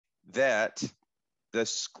that the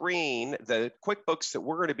screen, the QuickBooks that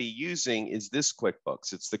we're going to be using is this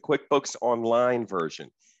QuickBooks. It's the QuickBooks Online version.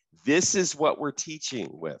 This is what we're teaching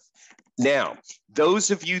with. Now,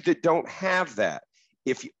 those of you that don't have that,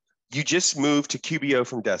 if you just moved to QBO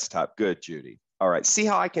from desktop, good, Judy. All right, see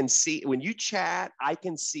how I can see, when you chat, I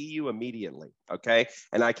can see you immediately, okay?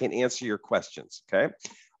 And I can answer your questions, okay?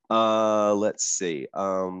 Let's see.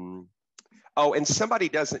 Oh, and somebody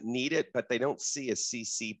doesn't need it, but they don't see a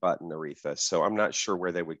CC button, Aretha. So I'm not sure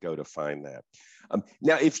where they would go to find that.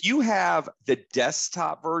 Now, if you have the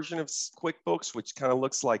desktop version of QuickBooks, which kind of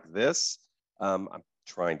looks like this, I'm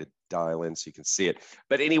trying to dial in so you can see it.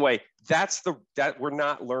 But anyway, that we're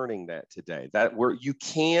not learning that today. You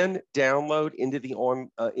can download into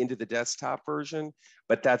the desktop version,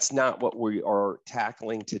 but that's not what we are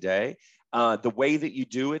tackling today. The way that you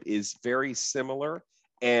do it is very similar,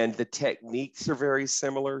 and the techniques are very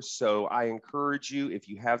similar. So I encourage you, if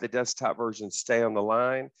you have the desktop version, stay on the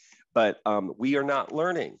line. But we are not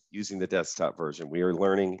learning using the desktop version. We are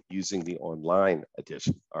learning using the online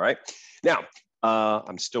edition. All right. Now,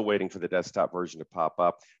 I'm still waiting for the desktop version to pop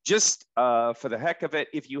up. Just for the heck of it,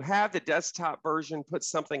 if you have the desktop version, put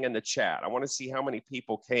something in the chat. I want to see how many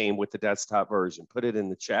people came with the desktop version. Put it in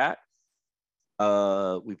the chat.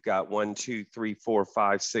 We've got 1, 2, 3, 4,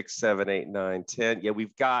 5, 6, 7, 8, 9, 10. Yeah,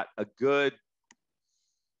 we've got a good,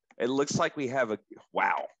 it looks like we have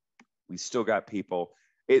wow, we still got people.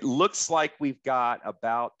 It looks like we've got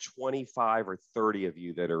about 25 or 30 of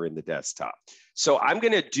you that are in the desktop. So I'm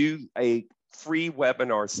going to do a free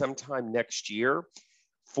webinar sometime next year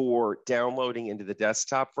for downloading into the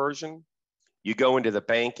desktop version. You go into the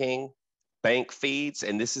bank feeds,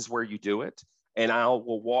 and this is where you do it. And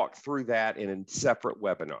will walk through that in a separate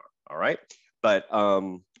webinar, all right? But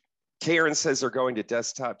Karen says they're going to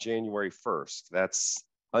desktop January 1st. That's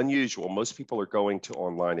unusual. Most people are going to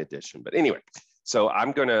online edition. But anyway, so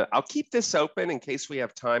I'll keep this open in case we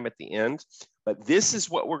have time at the end. But this is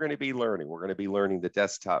what we're going to be learning. We're going to be learning the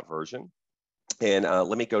desktop version. And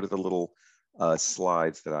let me go to the little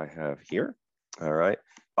slides that I have here, all right?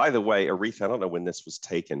 By the way, Aretha, I don't know when this was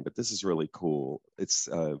taken, but this is really cool. It's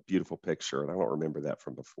a beautiful picture, and I don't remember that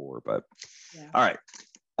from before, but yeah. All right,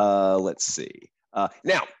 let's see.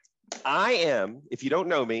 Now, if you don't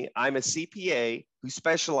know me, I'm a CPA who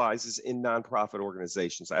specializes in nonprofit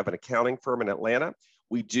organizations. I have an accounting firm in Atlanta.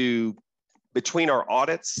 We do, between our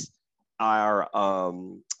audits, our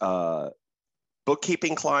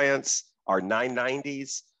bookkeeping clients, our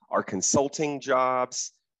 990s, our consulting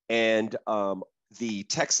jobs, and the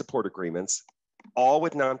tech support agreements, all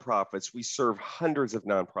with nonprofits. We serve hundreds of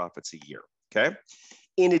nonprofits a year, okay?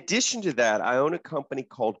 In addition to that, I own a company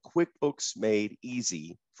called QuickBooks Made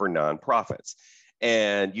Easy for Nonprofits.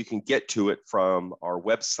 And you can get to it from our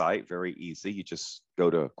website, very easy. You just go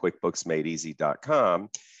to quickbooksmadeeasy.com.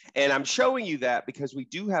 And I'm showing you that because we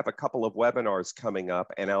do have a couple of webinars coming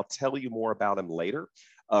up, and I'll tell you more about them later.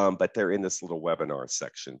 But they're in this little webinar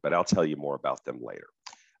section, but I'll tell you more about them later.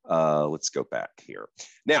 Let's go back here.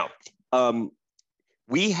 Now,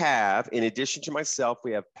 we have, in addition to myself,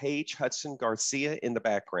 we have Paige Hudson Garcia in the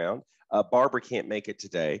background. Barbara can't make it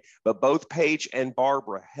today, but both Paige and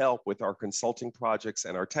Barbara help with our consulting projects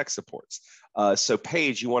and our tech supports. So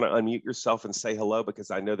Paige, you want to unmute yourself and say hello, because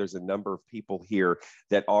I know there's a number of people here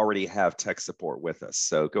that already have tech support with us.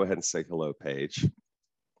 So go ahead and say hello, Paige.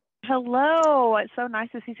 Hello. It's so nice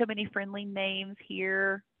to see so many friendly names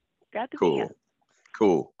here. Glad to be here.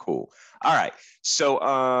 Cool. All right. So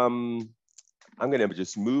I'm going to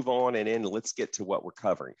just move on and let's get to what we're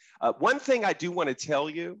covering. One thing I do want to tell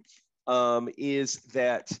you is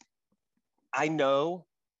that I know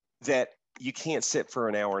that you can't sit for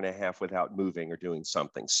an hour and a half without moving or doing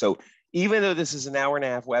something. So even though this is an hour and a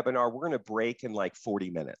half webinar, we're going to break in like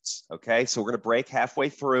 40 minutes. Okay. So we're going to break halfway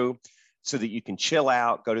through so that you can chill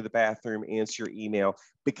out, go to the bathroom, answer your email,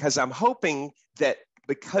 because I'm hoping that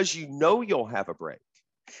because you know you'll have a break,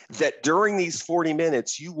 that during these 40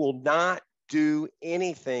 minutes, you will not do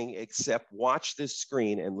anything except watch this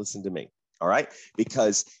screen and listen to me, all right?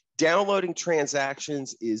 Because downloading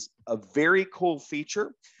transactions is a very cool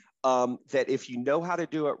feature that if you know how to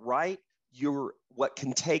do it right, what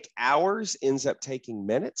can take hours ends up taking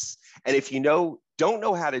minutes. And if you don't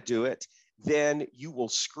know how to do it, then you will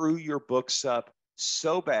screw your books up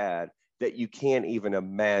so bad that you can't even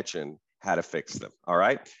imagine how to fix them, all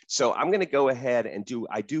right? So I'm gonna go ahead and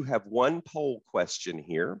I do have one poll question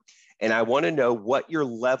here, and I wanna know what your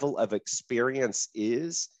level of experience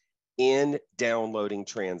is in downloading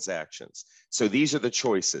transactions. So these are the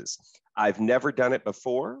choices. I've never done it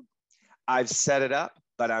before. I've set it up,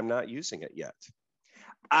 but I'm not using it yet.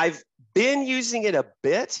 I've been using it a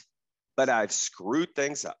bit, but I've screwed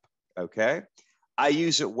things up, okay? I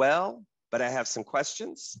use it well, but I have some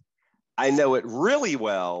questions. I know it really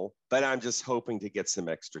well, but I'm just hoping to get some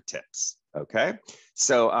extra tips, okay?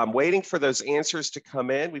 So I'm waiting for those answers to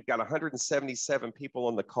come in. We've got 177 people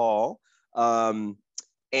on the call.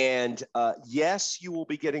 Yes, you will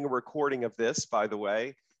be getting a recording of this, by the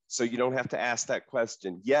way, so you don't have to ask that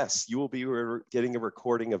question. Yes, you will be getting a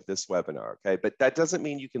recording of this webinar, okay? But that doesn't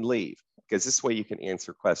mean you can leave, because this way you can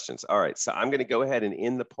answer questions. All right, so I'm going to go ahead and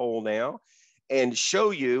end the poll now and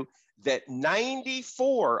show you that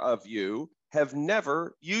 94 of you have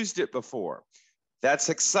never used it before. That's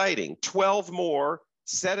exciting. 12 more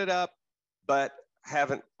set it up, but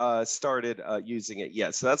haven't started using it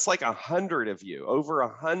yet. So that's like 100 of you, over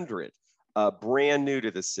 100 brand new to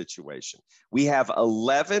this situation. We have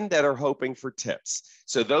 11 that are hoping for tips.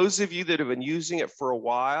 So those of you that have been using it for a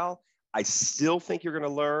while, I still think you're going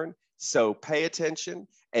to learn. So pay attention.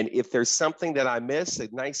 And if there's something that I miss, a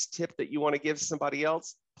nice tip that you want to give somebody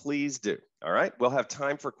else, please do. All right. We'll have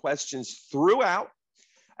time for questions throughout.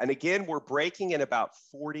 And again, we're breaking in about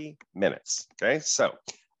 40 minutes. Okay. So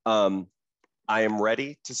I am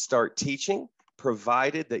ready to start teaching,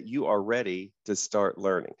 provided that you are ready to start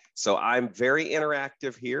learning. So I'm very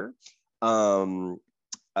interactive here. So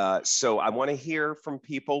I want to hear from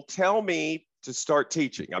people. Tell me to start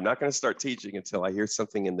teaching. I'm not going to start teaching until I hear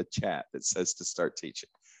something in the chat that says to start teaching,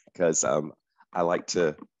 because I like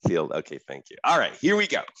to feel, okay, thank you. All right, here we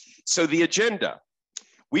go. So the agenda,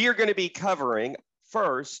 we are going to be covering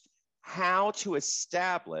first how to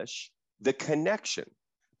establish the connection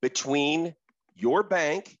between your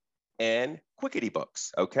bank and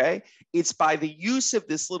QuickBooks, okay? It's by the use of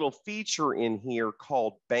this little feature in here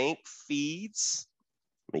called bank feeds.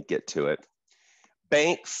 Let me get to it.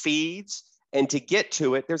 Bank feeds. And to get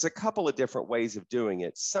to it, there's a couple of different ways of doing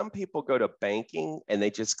it. Some people go to banking and they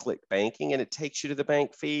just click banking and it takes you to the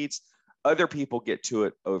bank feeds. Other people get to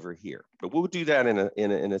it over here. But we'll do that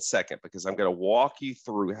in a second, because I'm going to walk you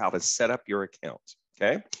through how to set up your account,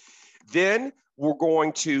 okay? Then we're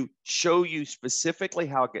going to show you specifically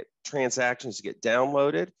how transactions get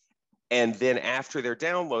downloaded. And then after they're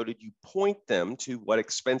downloaded, you point them to what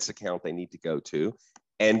expense account they need to go to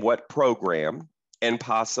and what program and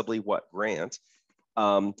possibly what grant.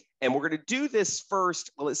 And we're going to do this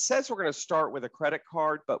first. Well, it says we're going to start with a credit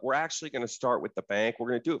card, but we're actually going to start with the bank. We're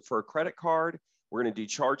going to do it for a credit card. We're going to do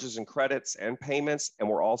charges and credits and payments, and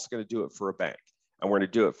we're also going to do it for a bank. And we're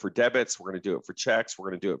going to do it for debits. We're going to do it for checks.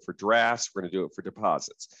 We're going to do it for drafts. We're going to do it for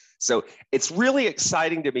deposits. So it's really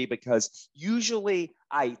exciting to me, because usually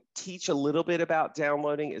I teach a little bit about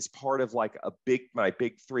downloading as part of like my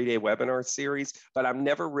big 3-day webinar series, but I'm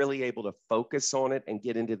never really able to focus on it and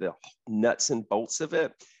get into the nuts and bolts of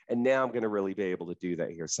it. And now I'm going to really be able to do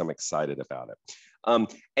that here. So I'm excited about it.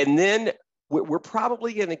 And then we're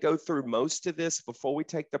probably going to go through most of this before we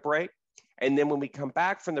take the break. And then when we come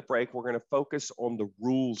back from the break, we're going to focus on the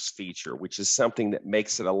rules feature, which is something that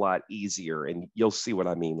makes it a lot easier. And you'll see what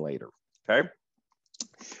I mean later, okay?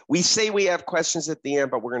 We say we have questions at the end,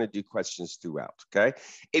 but we're going to do questions throughout, okay?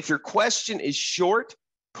 If your question is short,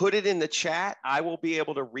 put it in the chat. I will be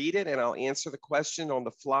able to read it and I'll answer the question on the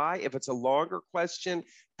fly. If it's a longer question,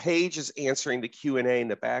 Paige is answering the Q&A in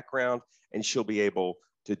the background and she'll be able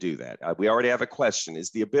to do that. We already have a question. Is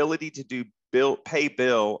the ability to do pay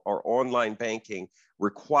bill or online banking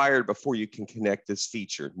required before you can connect this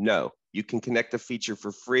feature? No, you can connect the feature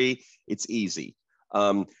for free. It's easy.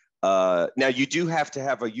 Now you do have to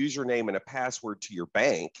have a username and a password to your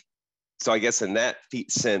bank. So I guess in that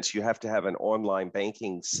sense, you have to have an online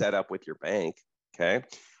banking set up with your bank, okay?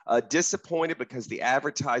 Disappointed because the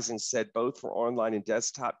advertising said both for online and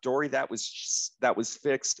desktop. Dory, that was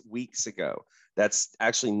fixed weeks ago. That's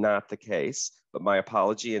actually not the case, but my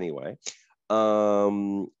apology anyway.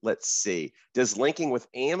 Let's see. Does linking with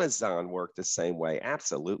Amazon work the same way?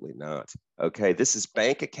 Absolutely not. Okay, this is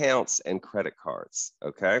bank accounts and credit cards.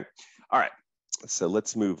 Okay, all right, so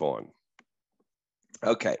let's move on.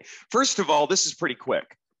 Okay, first of all, this is pretty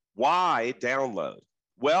quick. Why download?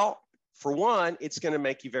 Well, for one, it's going to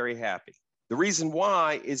make you very happy. The reason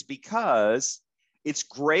why is because it's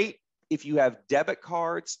great if you have debit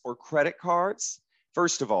cards or credit cards,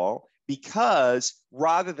 first of all, because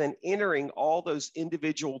rather than entering all those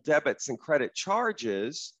individual debits and credit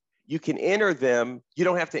charges, you can enter them. You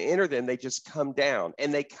don't have to enter them. They just come down,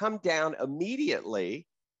 and they come down immediately,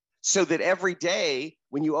 so that every day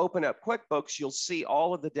when you open up QuickBooks, you'll see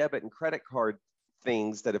all of the debit and credit card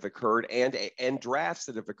things that have occurred and drafts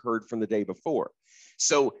that have occurred from the day before.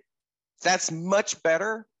 So that's much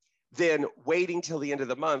better than waiting till the end of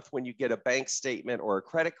the month when you get a bank statement or a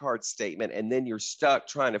credit card statement, and then you're stuck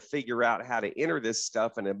trying to figure out how to enter this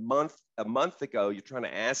stuff. And a month ago, you're trying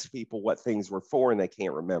to ask people what things were for and they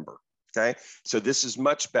can't remember. Okay, so this is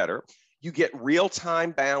much better. You get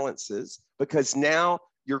real-time balances because now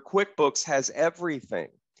your QuickBooks has everything.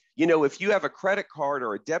 You know, if you have a credit card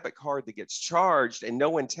or a debit card that gets charged and no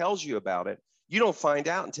one tells you about it, you don't find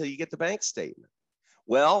out until you get the bank statement.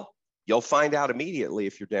 Well, you'll find out immediately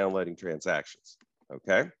if you're downloading transactions,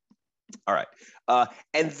 okay? All right,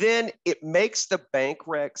 and then it makes the bank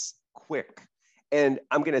recs quick. And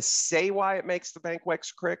I'm gonna say why it makes the bank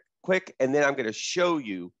recs quick, and then I'm gonna show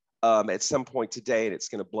you at some point today, and it's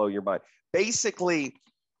gonna blow your mind. Basically,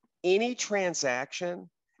 any transaction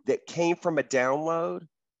that came from a download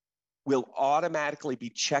will automatically be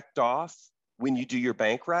checked off when you do your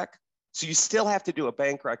bank rec. So you still have to do a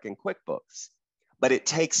bank rec in QuickBooks, but it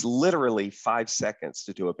takes literally 5 seconds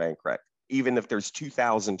to do a bank rec, even if there's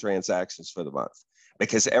 2,000 transactions for the month,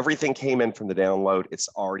 because everything came in from the download. It's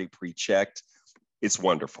already pre-checked. It's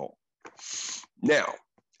wonderful. Now,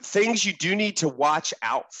 things you do need to watch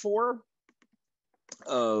out for.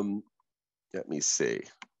 Let me see.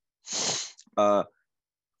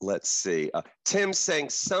 Let's see. Tim's saying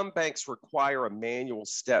some banks require a manual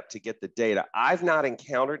step to get the data. I've not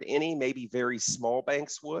encountered any. Maybe very small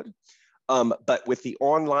banks would. But with the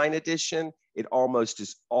online edition, it almost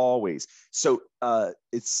is always. So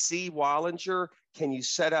it's C. Wallinger. Can you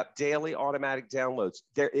set up daily automatic downloads?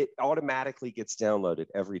 There, it automatically gets downloaded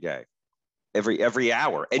every day, every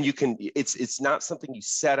hour. And you can, it's not something you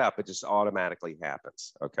set up, it just automatically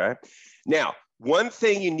happens, okay? Now, one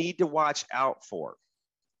thing you need to watch out for,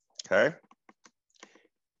 okay?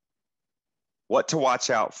 What to watch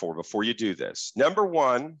out for before you do this. Number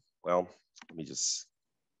one, well, let me just,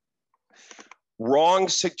 wrong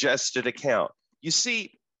suggested account. You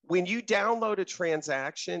see, when you download a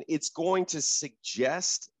transaction, it's going to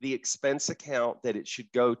suggest the expense account that it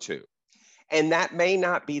should go to. And that may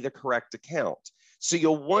not be the correct account. So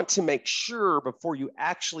you'll want to make sure before you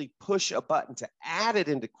actually push a button to add it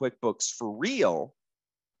into QuickBooks for real,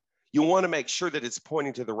 you'll want to make sure that it's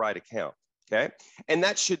pointing to the right account, okay? And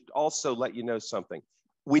that should also let you know something.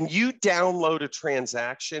 When you download a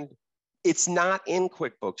transaction, it's not in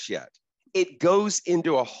QuickBooks yet. It goes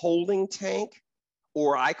into a holding tank,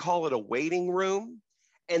 or I call it a waiting room.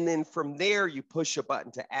 And then from there, you push a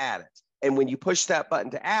button to add it. And when you push that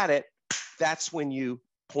button to add it, that's when you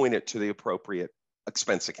point it to the appropriate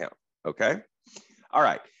expense account, okay? All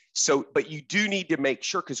right, so, but you do need to make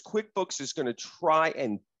sure, because QuickBooks is gonna try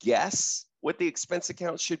and guess what the expense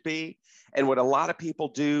account should be. And what a lot of people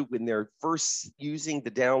do when they're first using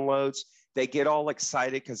the downloads, they get all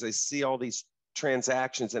excited because they see all these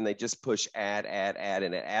transactions and they just push add,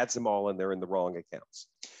 and it adds them all and they're in the wrong accounts.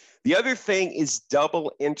 The other thing is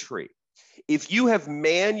double entry. If you have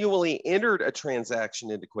manually entered a transaction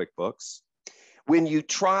into QuickBooks, when you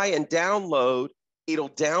try and download, it'll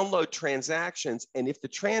download transactions. And if the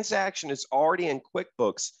transaction is already in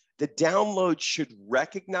QuickBooks, the download should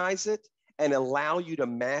recognize it and allow you to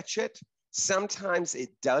match it. Sometimes it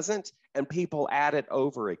doesn't, and people add it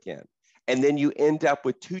over again. And then you end up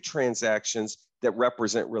with two transactions that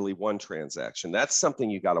represent really one transaction. That's something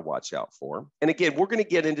you got to watch out for. And again, we're going to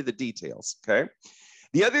get into the details, okay?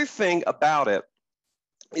 The other thing about it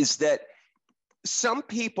is that some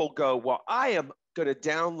people go, well, I am going to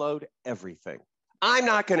download everything. I'm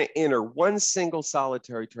not going to enter one single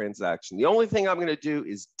solitary transaction. The only thing I'm going to do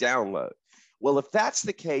is download. Well, if that's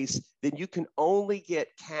the case, then you can only get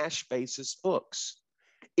cash basis books.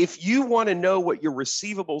 If you want to know what your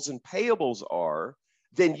receivables and payables are,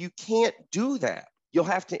 then you can't do that. You'll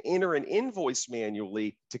have to enter an invoice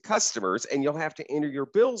manually to customers, and you'll have to enter your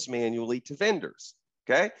bills manually to vendors,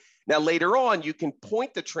 okay? Now, later on, you can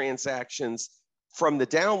point the transactions from the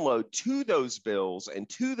download to those bills and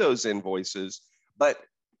to those invoices, but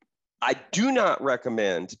I do not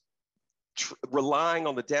recommend relying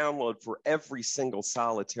on the download for every single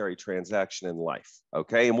solitary transaction in life,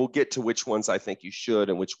 okay? And we'll get to which ones I think you should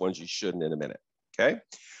and which ones you shouldn't in a minute, okay?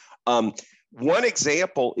 One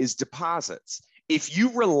example is deposits. If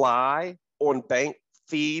you rely on bank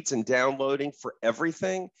feeds and downloading for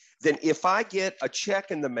everything, then if I get a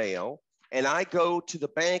check in the mail and I go to the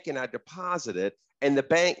bank and I deposit it, and the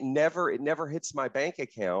bank never hits my bank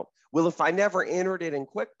account, well, if I never entered it in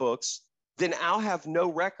QuickBooks, then I'll have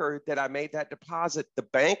no record that I made that deposit. The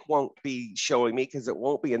bank won't be showing me because it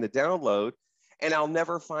won't be in the download, and I'll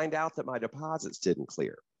never find out that my deposits didn't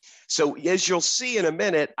clear. So as you'll see in a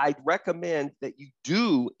minute, I'd recommend that you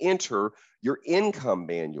do enter your income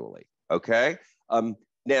manually, okay?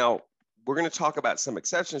 Now, we're going to talk about some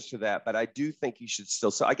exceptions to that, but I do think you should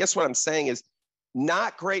still. So I guess what I'm saying is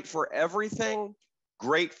not great for everything,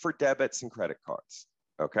 great for debits and credit cards.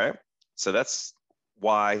 Okay. So that's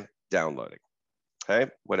why downloading.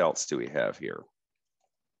 Okay. What else do we have here?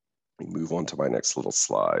 Let me move on to my next little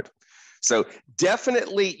slide. So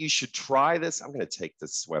definitely you should try this. I'm going to take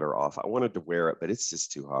this sweater off. I wanted to wear it, but it's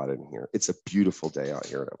just too hot in here. It's a beautiful day out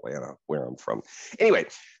here in Atlanta, where I'm from. Anyway,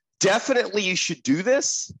 definitely you should do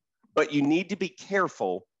this, but you need to be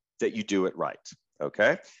careful that you do it right.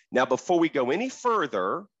 Okay. Now, before we go any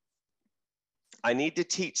further, I need to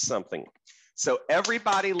teach something. So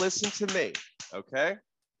everybody listen to me. Okay.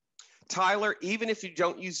 Tyler, even if you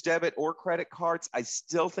don't use debit or credit cards, I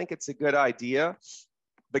still think it's a good idea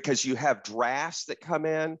because you have drafts that come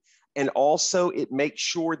in, and also it makes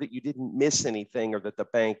sure that you didn't miss anything or that the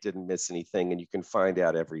bank didn't miss anything, and you can find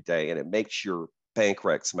out every day, and it makes your bank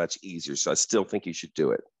recs much easier. So I still think you should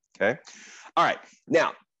do it. Okay. All right.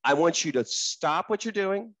 Now, I want you to stop what you're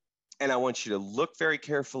doing, and I want you to look very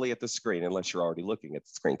carefully at the screen, unless you're already looking at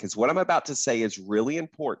the screen, because what I'm about to say is really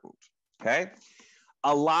important. Okay.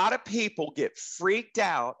 A lot of people get freaked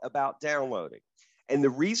out about downloading. And the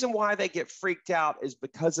reason why they get freaked out is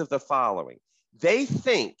because of the following. They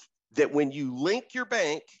think that when you link your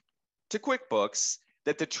bank to QuickBooks,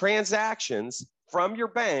 that the transactions from your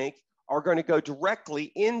bank are going to go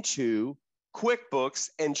directly into QuickBooks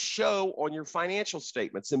and show on your financial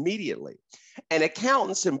statements immediately. And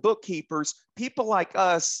accountants and bookkeepers, people like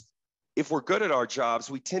us, if we're good at our jobs,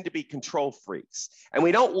 we tend to be control freaks. And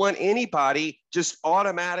we don't want anybody just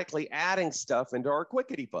automatically adding stuff into our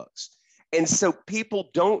Quickity books. And so people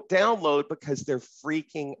don't download because they're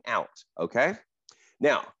freaking out, okay?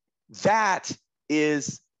 Now, that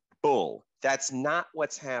is bull. That's not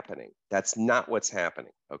what's happening. That's not what's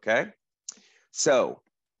happening, okay? So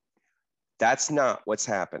that's not what's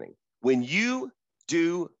happening. When you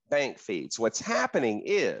do bank feeds, what's happening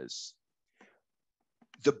is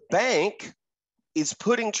the bank is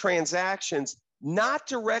putting transactions not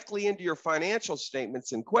directly into your financial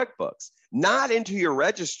statements in QuickBooks, not into your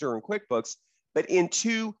register in QuickBooks, but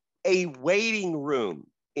into a waiting room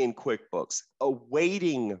in QuickBooks, a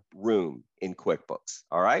waiting room in QuickBooks,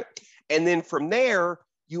 all right? And then from there,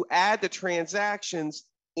 you add the transactions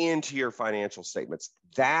into your financial statements.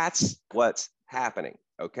 That's what's happening,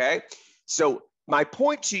 okay? So my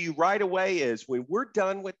point to you right away is when we're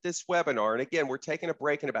done with this webinar, and again, we're taking a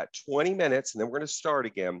break in about 20 minutes, and then we're going to start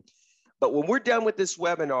again. But when we're done with this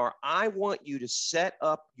webinar, I want you to set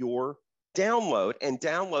up your download and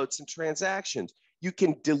download some transactions. You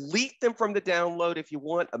can delete them from the download if you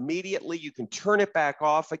want immediately. You can turn it back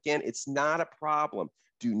off again. It's not a problem.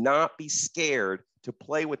 Do not be scared to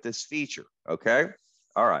play with this feature, okay?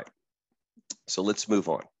 All right, so let's move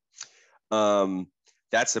on.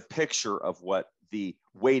 That's a picture of what the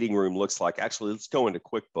waiting room looks like. Actually, let's go into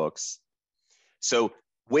QuickBooks. So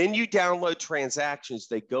when you download transactions,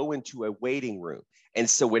 they go into a waiting room. And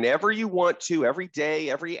so whenever you want to, every day,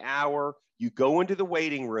 every hour, you go into the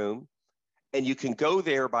waiting room, and you can go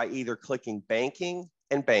there by either clicking banking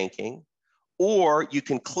and banking, or you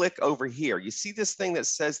can click over here. You see this thing that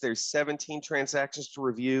says there's 17 transactions to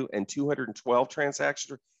review and 212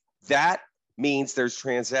 transactions? That means there's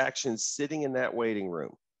transactions sitting in that waiting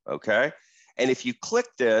room, okay? And if you click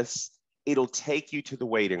this, it'll take you to the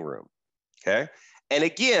waiting room, okay? And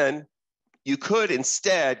again, you could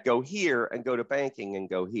instead go here and go to banking and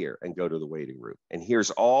go here and go to the waiting room. And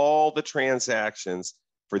here's all the transactions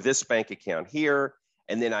for this bank account here.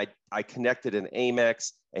 And then I connected an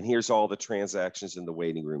Amex, and here's all the transactions in the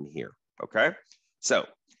waiting room here, okay? So,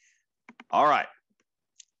 all right.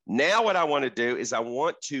 Now what I want to do is I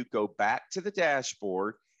want to go back to the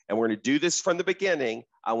dashboard, and we're going to do this from the beginning.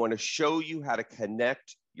 I want to show you how to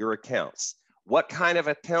connect your accounts. What kind of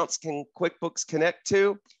accounts can QuickBooks connect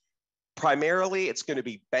to? Primarily, it's going to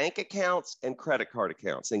be bank accounts and credit card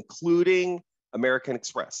accounts, including American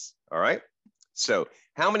Express, all right? So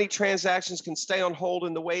how many transactions can stay on hold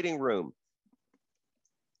in the waiting room?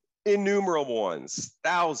 Innumerable ones,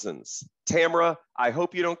 thousands. Tamara, I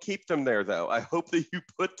hope you don't keep them there, though. I hope that you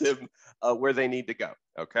put them where they need to go,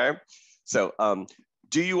 okay? So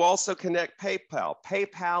do you also connect PayPal?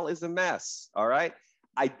 PayPal is a mess, all right?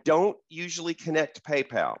 I don't usually connect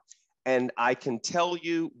PayPal, and I can tell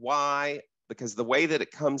you why, because the way that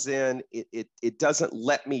it comes in, it doesn't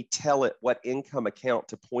let me tell it what income account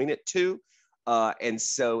to point it to. And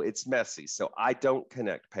so it's messy. So I don't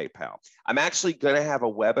connect PayPal. I'm actually going to have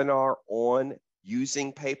a webinar on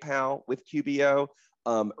using PayPal with QBO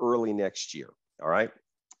early next year. All right.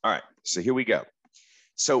 All right. So here we go.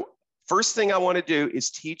 So First thing I want to do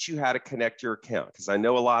is teach you how to connect your account because I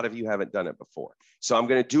know a lot of you haven't done it before. So I'm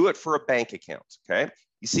going to do it for a bank account, okay?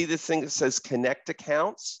 You see this thing that says connect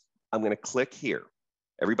accounts? I'm going to click here.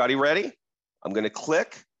 Everybody ready? I'm going to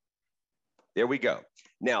click. There we go.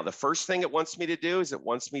 Now, the first thing it wants me to do is it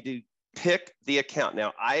wants me to pick the account.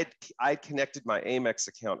 Now, I had connected my Amex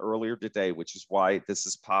account earlier today, which is why this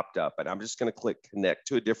has popped up, but I'm just going to click connect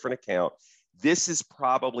to a different account. This is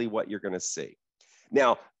probably what you're going to see.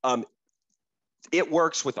 Now, it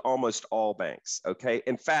works with almost all banks, okay?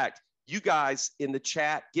 In fact, you guys in the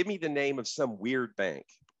chat, give me the name of some weird bank.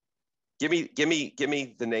 Give me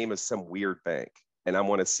the name of some weird bank, and I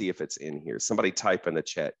want to see if it's in here. Somebody type in the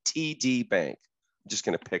chat, TD Bank. I'm just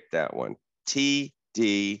going to pick that one,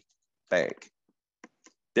 TD Bank.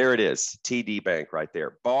 There it is, TD Bank right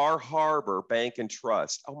there. Bar Harbor Bank and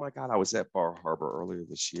Trust. Oh my God, I was at Bar Harbor earlier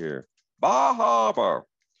this year. Bar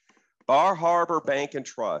Harbor Bank and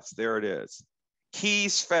Trust. There it is.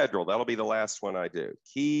 Keys Federal. That'll be the last one I do.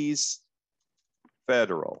 Keys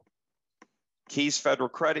Federal. Keys Federal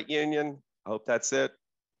Credit Union. I hope that's it.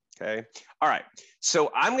 Okay. All right.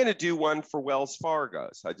 So I'm going to do one for Wells Fargo.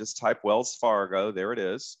 So I just type Wells Fargo. There it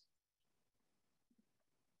is.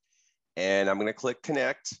 And I'm going to click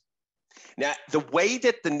connect. Now, the way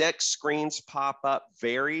that the next screens pop up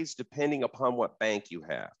varies depending upon what bank you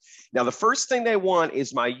have. Now, the first thing they want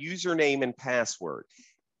is my username and password.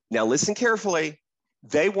 Now, listen carefully.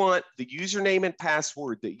 They want the username and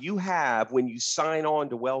password that you have when you sign on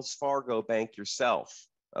to Wells Fargo Bank yourself,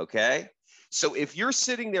 okay? So if you're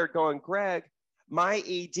sitting there going, Greg, my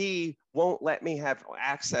ED won't let me have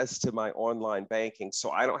access to my online banking, so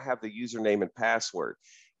I don't have the username and password.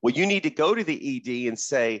 Well, you need to go to the ED and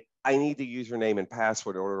say, I need the username and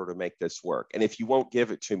password in order to make this work. And if you won't give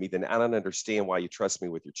it to me, then I don't understand why you trust me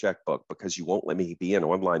with your checkbook because you won't let me be in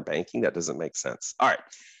online banking. That doesn't make sense. All right.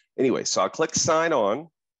 Anyway, so I'll click sign on.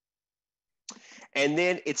 And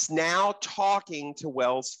then it's now talking to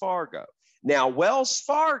Wells Fargo. Now, Wells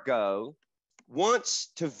Fargo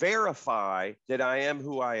wants to verify that I am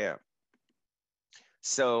who I am.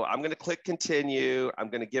 So I'm going to click continue. I'm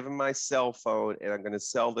going to give them my cell phone and I'm going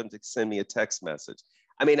to tell them to send me a text message.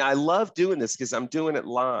 I mean, I love doing this because I'm doing it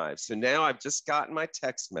live. So now I've just gotten my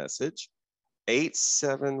text message,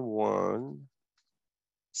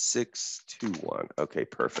 871-621. Okay,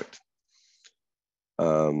 perfect.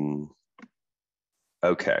 Okay.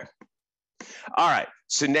 All right.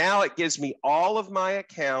 So now it gives me all of my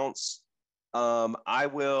accounts. I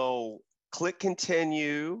will click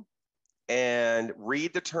continue and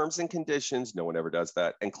read the terms and conditions. No one ever does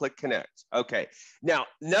that. And click connect. Okay. Now,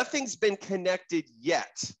 nothing's been connected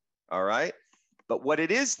yet. All right. But what it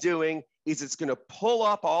is doing is it's going to pull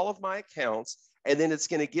up all of my accounts and then it's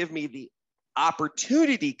going to give me the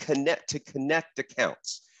opportunity to connect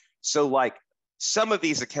accounts. So like some of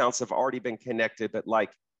these accounts have already been connected, but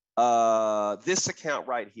like this account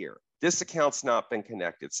right here, this account's not been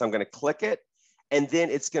connected. So I'm going to click it. And then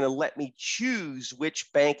it's going to let me choose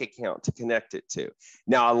which bank account to connect it to.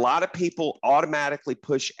 Now, a lot of people automatically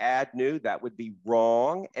push add new. That would be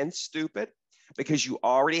wrong and stupid because you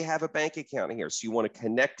already have a bank account here. So you want to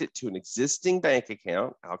connect it to an existing bank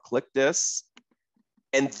account. I'll click this.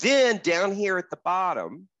 And then down here at the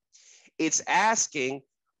bottom, it's asking,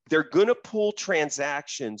 they're going to pull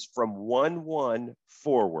transactions from 1-1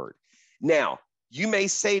 forward. Now, you may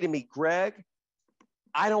say to me, Greg,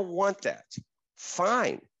 I don't want that.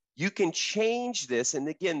 Fine, you can change this. And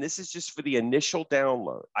again, this is just for the initial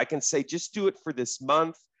download. I can say, just do it for this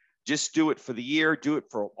month, just do it for the year, do it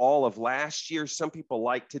for all of last year. Some people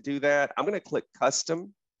like to do that. I'm going to click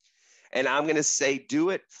custom and I'm going to say, do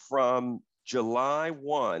it from July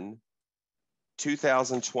 1,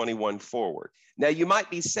 2021 forward. Now you might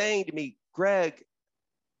be saying to me, Greg,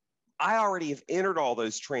 I already have entered all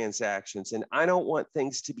those transactions and I don't want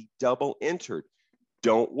things to be double entered.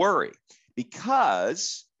 Don't worry.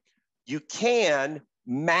 Because you can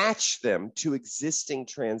match them to existing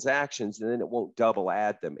transactions and then it won't double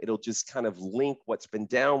add them. It'll just kind of link what's been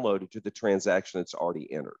downloaded to the transaction that's already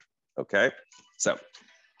entered, okay? So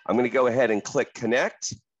I'm gonna go ahead and click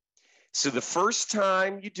connect. So the first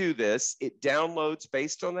time you do this, it downloads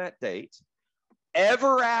based on that date.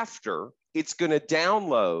 Ever after, it's gonna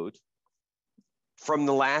download from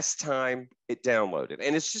the last time it downloaded.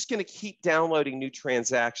 And it's just going to keep downloading new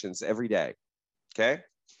transactions every day, okay?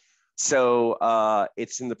 So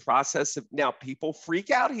it's in the process of, now people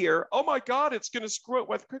freak out here. Oh my God, it's going to screw it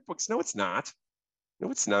with QuickBooks. No, it's not.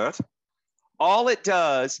 No, it's not. All it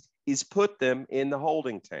does is put them in the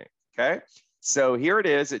holding tank, okay? So here it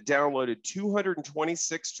is. It downloaded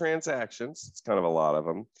 226 transactions. It's kind of a lot of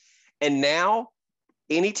them. And now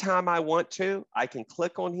Anytime I want to, I can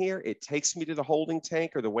click on here. It takes me to the holding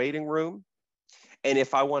tank or the waiting room. And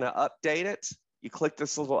if I want to update it, you click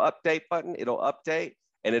this little update button, it'll update,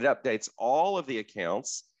 and it updates all of the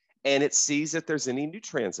accounts, and it sees if there's any new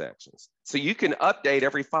transactions. So you can update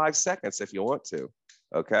every 5 seconds if you want to,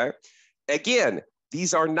 okay? Again,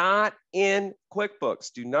 these are not in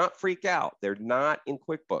QuickBooks. Do not freak out. They're not in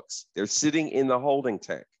QuickBooks. They're sitting in the holding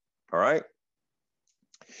tank, all right?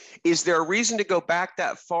 Is there a reason to go back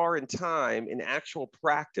that far in time in actual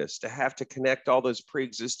practice to have to connect all those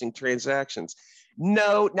pre-existing transactions?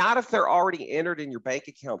 No, not if they're already entered in your bank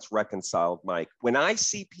accounts reconciled, Mike. When I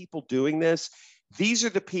see people doing this, these are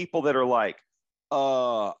the people that are like,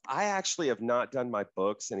 I actually have not done my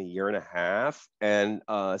books in a year and a half. And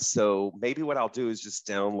so maybe what I'll do is just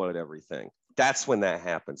download everything. That's when that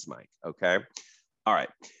happens, Mike, okay? All right,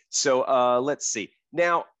 so let's see.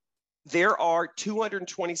 Now, there are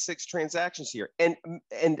 226 transactions here. And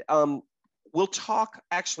we'll talk,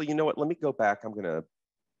 actually, you know what? Let me go back. I'm gonna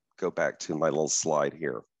go back to my little slide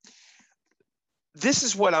here. This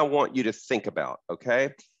is what I want you to think about,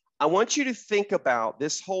 okay? I want you to think about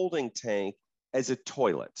this holding tank as a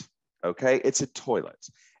toilet, okay? It's a toilet.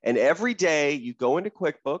 And every day you go into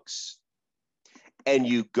QuickBooks and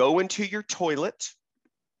you go into your toilet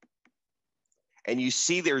and you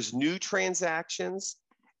see there's new transactions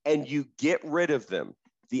and you get rid of them.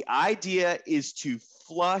 The idea is to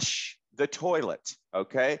flush the toilet,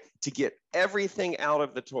 okay? To get everything out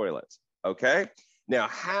of the toilet, okay? Now,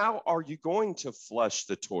 how are you going to flush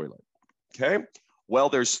the toilet, okay? Well,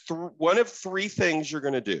 there's one of three things you're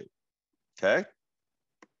gonna do, okay?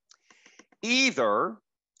 Either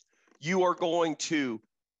you are going to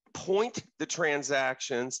point the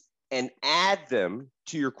transactions and add them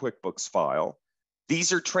to your QuickBooks file.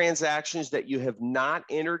 These are transactions that you have not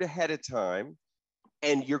entered ahead of time,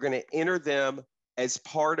 and you're going to enter them as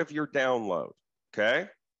part of your download, okay?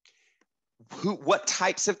 What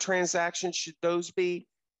types of transactions should those be?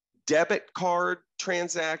 Debit card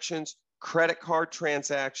transactions, credit card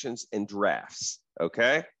transactions, and drafts,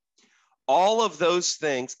 okay? All of those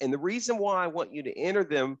things, and the reason why I want you to enter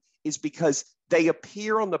them is because they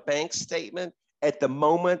appear on the bank statement at the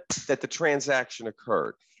moment that the transaction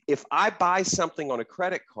occurred. If I buy something on a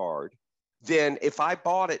credit card, then if I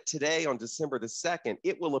bought it today on December the 2nd,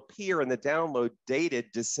 it will appear in the download dated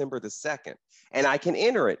December the 2nd, and I can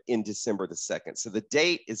enter it in December the 2nd. So the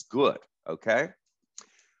date is good, okay?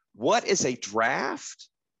 What is a draft?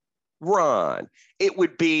 Ron, it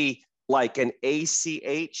would be like an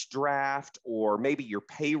ACH draft, or maybe your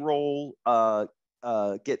payroll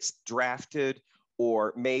gets drafted,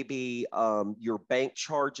 or maybe your bank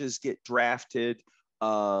charges get drafted.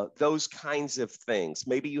 Those kinds of things.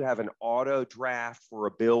 Maybe you have an auto draft for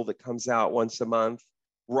a bill that comes out once a month.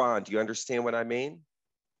 Ron, do you understand what I mean?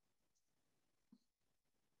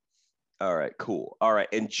 All right, cool. All right,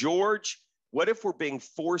 and George, what if we're being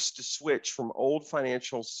forced to switch from old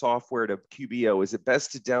financial software to QBO? Is it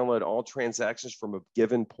best to download all transactions from a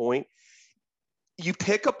given point? You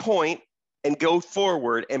pick a point and go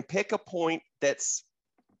forward, and pick a point that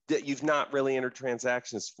you've not really entered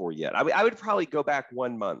transactions for yet. I would probably go back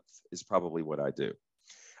 1 month is probably what I do.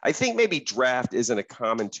 I think maybe draft isn't a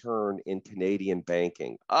common term in Canadian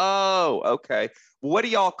banking. Oh, okay. What do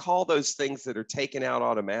y'all call those things that are taken out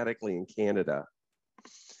automatically in Canada?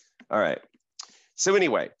 All right. So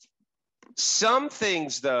anyway, some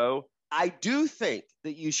things though, I do think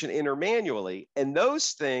that you should enter manually, and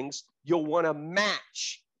those things you'll want to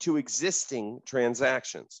match to existing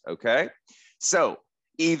transactions, okay? So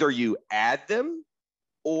either you add them,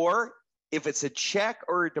 or if it's a check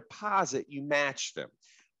or a deposit, you match them.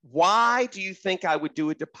 Why do you think I would do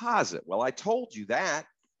a deposit? Well, I told you that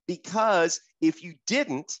because if you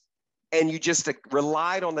didn't and you just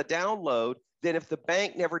relied on the download, then if the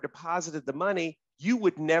bank never deposited the money, you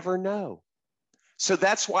would never know. So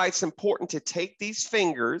that's why it's important to take these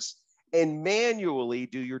fingers and manually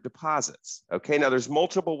do your deposits. Okay, now there's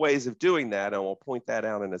multiple ways of doing that, and we'll point that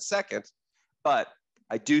out in a second, but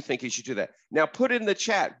I do think you should do that. Now put in the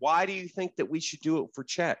chat, why do you think that we should do it for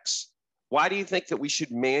checks? Why do you think that we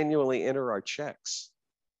should manually enter our checks?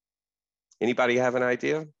 Anybody have an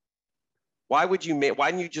idea? Why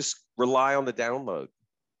didn't you just rely on the download?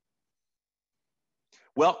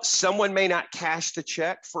 Well, someone may not cash the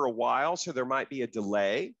check for a while, so there might be a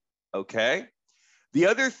delay, okay? The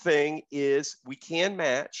other thing is we can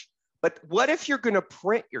match, but what if you're gonna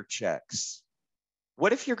print your checks?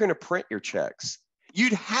 What if you're gonna print your checks?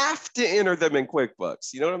 You'd have to enter them in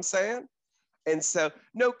QuickBooks, you know what I'm saying? And so,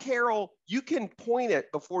 no, Carol, you can point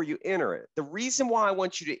it before you enter it. The reason why I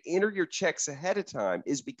want you to enter your checks ahead of time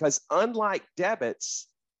is because unlike debits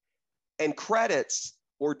and credits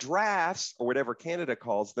or drafts or whatever Canada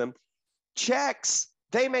calls them, checks,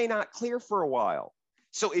 they may not clear for a while.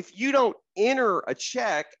 So if you don't enter a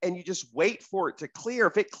check and you just wait for it to clear,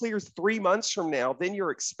 if it clears 3 months from now, then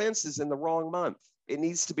your expense is in the wrong month. It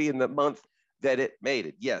needs to be in the month that it made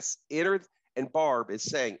it. Yes, enter, and Barb is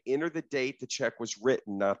saying, enter the date the check was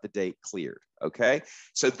written, not the date cleared, okay?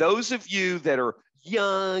 So those of you that are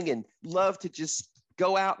young and love to just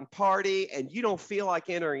go out and party and you don't feel like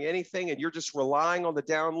entering anything and you're just relying on the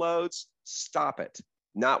downloads, stop it.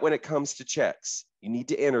 Not when it comes to checks. You need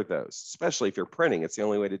to enter those, especially if you're printing. It's the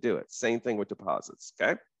only way to do it. Same thing with deposits,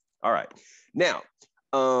 okay? All right. Now,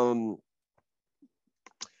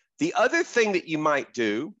 the other thing that you might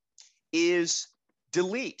do is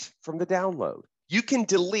delete from the download. You can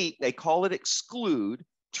delete, they call it exclude,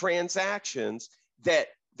 transactions that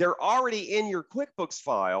they're already in your QuickBooks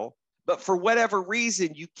file, but for whatever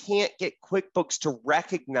reason, you can't get QuickBooks to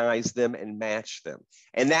recognize them and match them.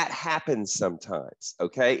 And that happens sometimes,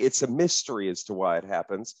 okay? It's a mystery as to why it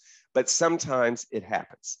happens, but sometimes it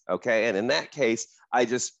happens, okay? And in that case, I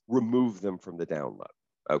just remove them from the download,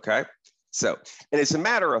 okay? So, and as a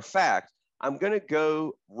matter of fact, I'm gonna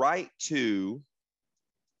go right to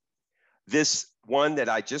this one that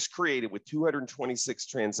I just created with 226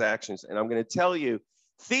 transactions, and I'm gonna tell you,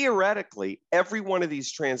 theoretically, every one of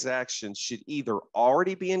these transactions should either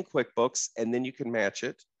already be in QuickBooks and then you can match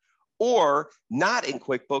it, or not in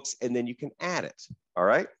QuickBooks and then you can add it, all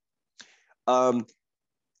right?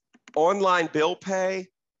 Online bill pay,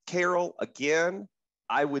 Carol, again,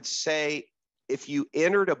 I would say if you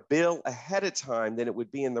entered a bill ahead of time, then it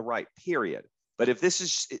would be in the right period. But if this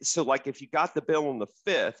is, so like if you got the bill on the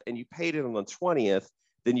 5th and you paid it on the 20th,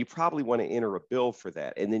 then you probably want to enter a bill for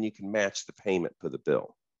that. And then you can match the payment for the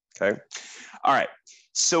bill, okay? All right,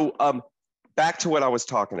 so back to what I was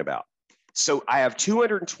talking about. So I have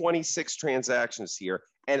 226 transactions here,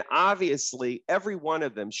 and obviously every one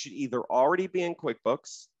of them should either already be in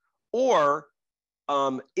QuickBooks or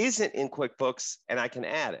isn't in QuickBooks and I can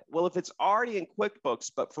add it. Well, if it's already in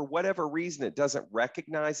QuickBooks, but for whatever reason it doesn't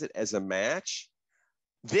recognize it as a match,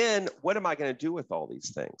 then what am I going to do with all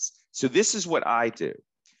these things? So this is what I do.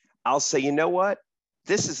 I'll say, you know what?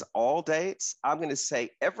 This is all dates. I'm going to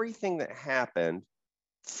say everything that happened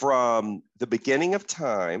from the beginning of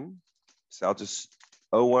time. So I'll just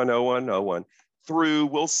 01, 01, 01 through,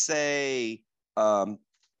 we'll say 10,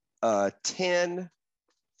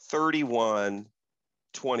 31,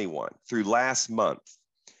 21 through last month.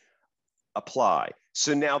 Apply.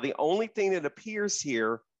 So now the only thing that appears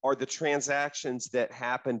here are the transactions that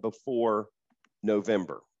happened before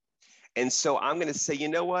November. And so I'm going to say, you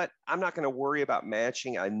know what? I'm not going to worry about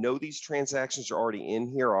matching. I know these transactions are already in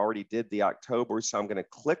here. I already did the October. So I'm going to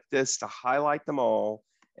click this to highlight them all.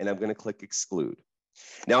 And I'm going to click exclude.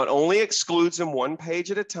 Now it only excludes them one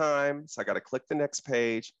page at a time. So I got to click the next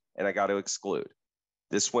page and I got to exclude.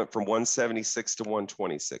 This went from 176 to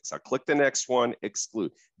 126. I click the next one,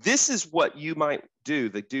 exclude. This is what you might do,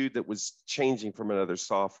 the dude that was changing from another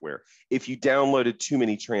software, if you downloaded too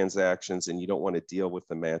many transactions and you don't want to deal with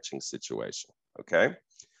the matching situation, okay?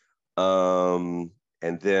 And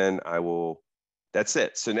then I will, that's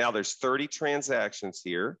it. So now there's 30 transactions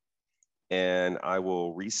here and I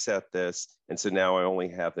will reset this. And so now I only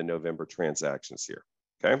have the November transactions here,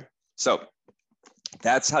 okay? So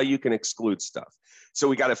that's how you can exclude stuff. So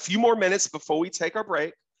we got a few more minutes before we take our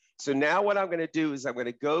break. So now what I'm going to do is I'm going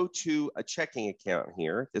to go to a checking account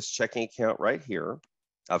here, this checking account right here.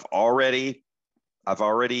 I've already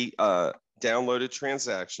downloaded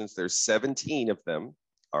transactions. There's 17 of them,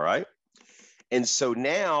 all right? And so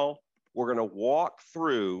now we're going to walk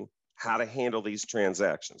through how to handle these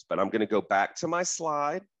transactions. But I'm going to go back to my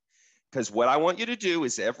slide because what I want you to do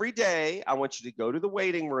is every day, I want you to go to the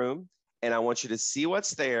waiting room and I want you to see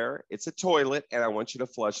what's there. It's a toilet, and I want you to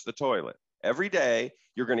flush the toilet. Every day,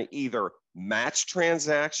 you're going to either match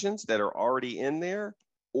transactions that are already in there,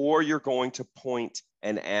 or you're going to point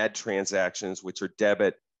and add transactions, which are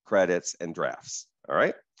debit, credits, and drafts. All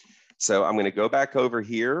right. So I'm going to go back over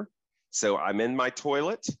here. So I'm in my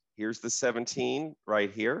toilet. Here's the 17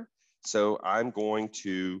 right here. So I'm going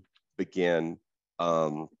to begin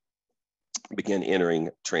entering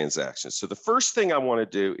transactions. So the first thing I want to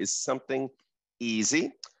do is something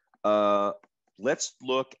easy. Let's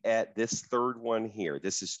look at this third one here.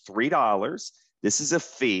 This is $3. This is a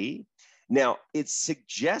fee. Now, it's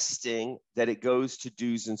suggesting that it goes to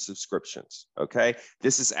dues and subscriptions, okay?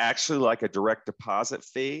 This is actually like a direct deposit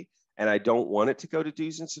fee, and I don't want it to go to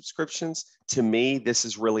dues and subscriptions, to me, this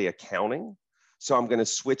is really accounting. So I'm going to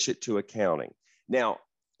switch it to accounting. Now,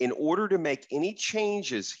 in order to make any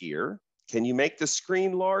changes here, can you make the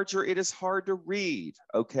screen larger? It is hard to read.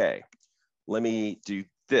 Okay, let me do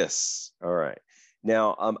this. All right.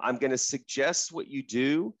 Now, I'm going to suggest what you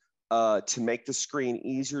do to make the screen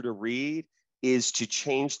easier to read is to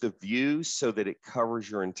change the view so that it covers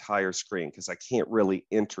your entire screen, because I can't really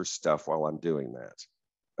enter stuff while I'm doing that.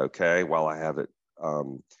 Okay, while I have it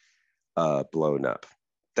blown up.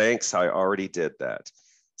 Thanks, I already did that.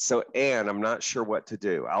 So, Anne, I'm not sure what to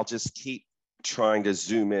do. I'll just keep trying to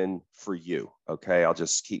zoom in for you, okay? I'll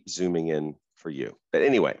just keep zooming in for you. But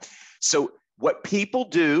anyway, so what people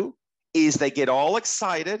do is they get all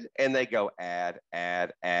excited and they go add,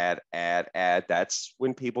 add, add, add, add. That's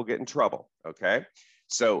when people get in trouble, okay?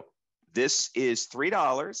 So this is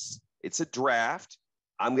 $3. It's a draft.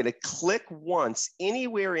 I'm going to click once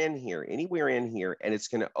anywhere in here, and it's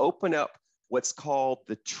going to open up what's called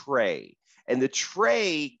the tray. And the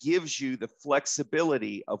tray gives you the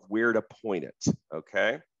flexibility of where to point it,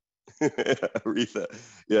 okay? Aretha,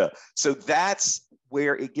 yeah. So that's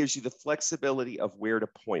where it gives you the flexibility of where to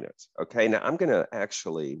point it, okay? Now I'm gonna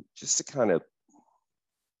actually, just to kind of,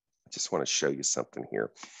 I just wanna show you something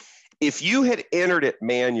here. If you had entered it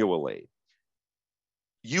manually,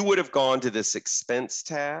 you would have gone to this expense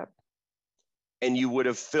tab and you would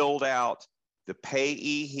have filled out the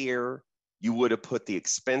payee here. You would have put the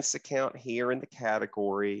expense account here in the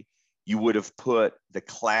category. You would have put the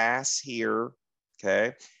class here,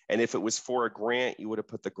 okay? And if it was for a grant, you would have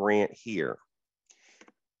put the grant here.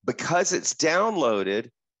 Because it's downloaded,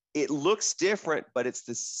 it looks different, but it's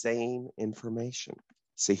the same information.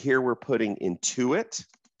 So here we're putting Intuit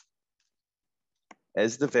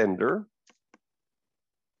as the vendor.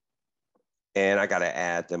 And I got to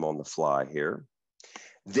add them on the fly here.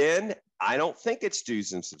 Then I don't think it's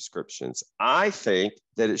dues and subscriptions. I think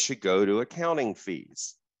that it should go to accounting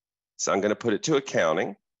fees. So I'm going to put it to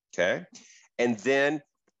accounting, okay? And then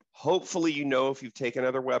hopefully you know, if you've taken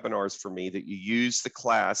other webinars from me, that you use the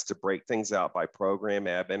class to break things out by program,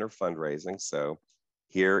 admin, or fundraising. So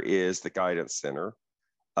here is the Guidance Center.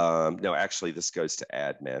 No, actually, this goes to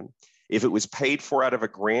admin. If it was paid for out of a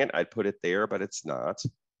grant, I'd put it there, but it's not,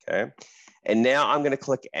 okay? And now I'm going to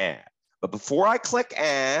click Add. But before I click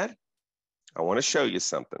Add, I want to show you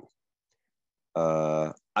something.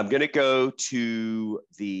 I'm going to go to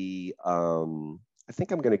the, I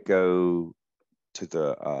think I'm going to go to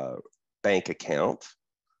the bank account,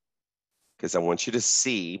 because I want you to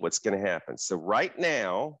see what's going to happen. So right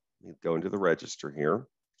now, let me go into the register here.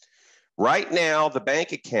 Right now, the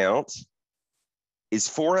bank account is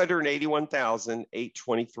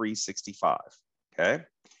 $481,823.65. Okay.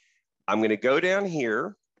 I'm going to go down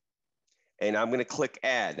here and I'm going to click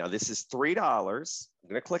Add. Now this is $3. I'm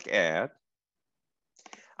going to click Add.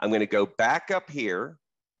 I'm going to go back up here.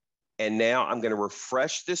 And now I'm going to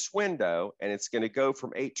refresh this window, and it's going to go from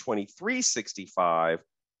 $823.65.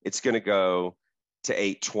 It's going to go to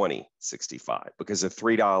 $820.65 because the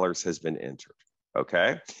 $3 has been entered.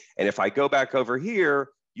 Okay. And if I go back over here,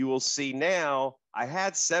 you will see now I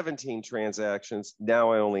had 17 transactions.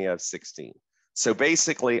 Now I only have 16. So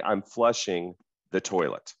basically, I'm flushing the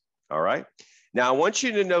toilet. All right. Now I want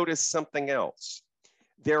you to notice something else.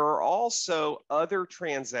 There are also other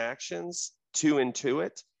transactions to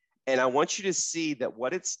Intuit. And I want you to see that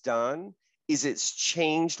what it's done is it's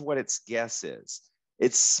changed what its guess is.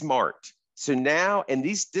 It's smart. So now, and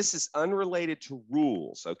this is unrelated to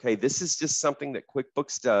rules, okay? This is just something that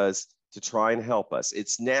QuickBooks does to try and help us.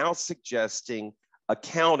 It's now suggesting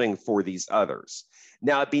accounting for these others.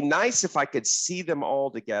 Now, it'd be nice if I could see them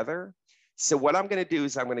all together. So what I'm going to do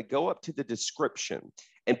is I'm going to go up to the description.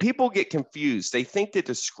 And people get confused. They think the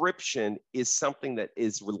description is something that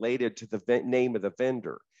is related to the name of the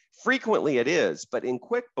vendor. Frequently it is, but in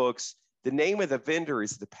QuickBooks, the name of the vendor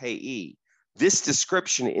is the payee. This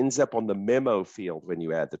description ends up on the memo field when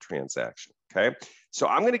you add the transaction, okay? So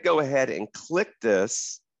I'm going to go ahead and click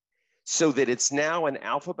this so that it's now in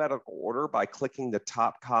alphabetical order by clicking the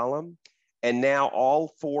top column. And now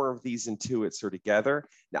all four of these Intuits are together.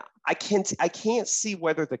 Now, I can't see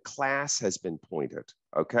whether the class has been pointed,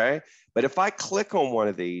 okay? But if I click on one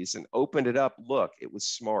of these and open it up, look, it was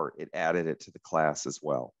smart. It added it to the class as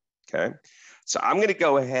well, okay? So I'm going to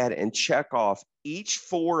go ahead and check off each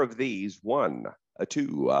four of these, 1, a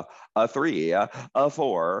 2, a 3, a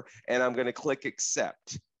 4, and I'm going to click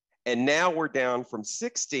Accept. And now we're down from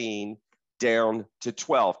 16 down to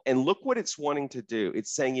 12. And look what it's wanting to do.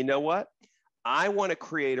 It's saying, you know what? I want to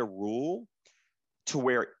create a rule to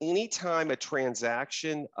where anytime a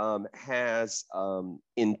transaction has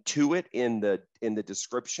Intuit in the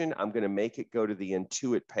description, I'm going to make it go to the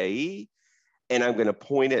Intuit payee, and I'm going to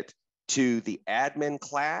point it to the admin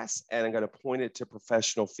class, and I'm going to point it to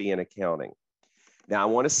professional fee and accounting. Now, I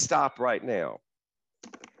want to stop right now.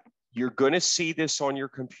 You're going to see this on your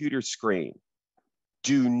computer screen.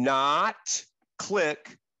 Do not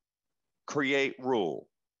click create rule.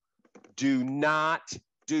 Do not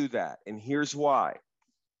do that. And here's why.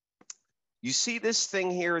 You see this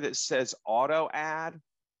thing here that says auto add?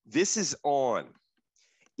 This is on.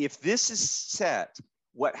 If this is set,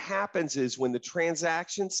 what happens is when the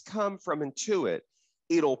transactions come from Intuit,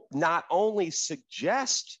 it'll not only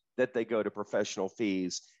suggest that they go to professional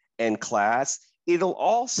fees and class, it'll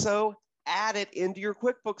also add it into your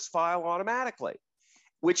QuickBooks file automatically,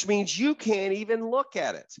 which means you can't even look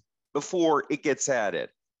at it before it gets added.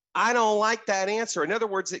 I don't like that answer. In other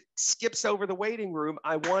words, it skips over the waiting room.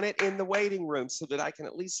 I want it in the waiting room so that I can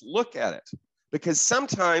at least look at it, because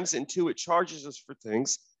sometimes Intuit charges us for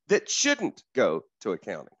things that shouldn't go to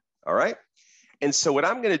accounting, all right? And so what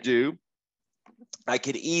I'm going to do, I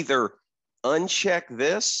could either uncheck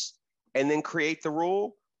this and then create the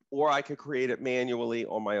rule, or I could create it manually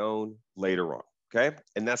on my own later on, okay?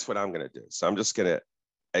 And that's what I'm going to do. So I'm just going to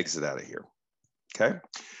exit out of here, okay?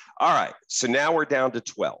 All right, so now we're down to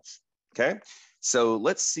 12, okay? So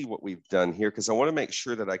let's see what we've done here, because I want to make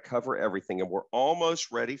sure that I cover everything, and we're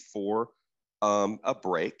almost ready for a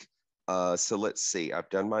break. So let's see, I've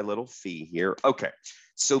done my little fee here. Okay,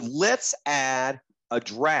 so let's add a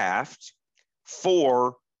draft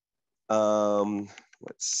for, let's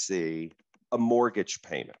see, a mortgage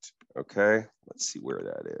payment, okay? Let's see where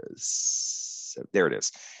that is. So there it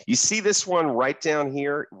is. You see this one right down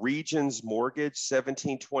here, Regions Mortgage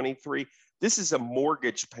 1723. This is a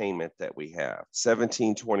mortgage payment that we have,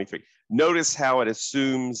 1723. Notice how it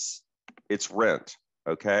assumes it's rent,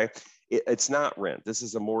 okay? It's not rent. This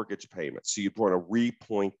is a mortgage payment. So you want to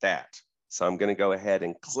repoint that. So I'm going to go ahead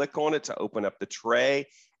and click on it to open up the tray.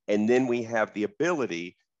 And then we have the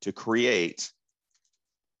ability to create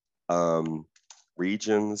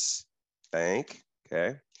Regions Bank,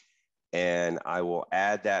 okay? And I will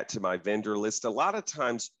add that to my vendor list. A lot of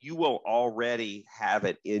times you will already have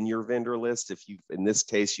it in your vendor list. If you, in this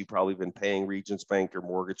case, you've probably been paying Regions Bank or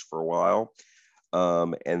mortgage for a while.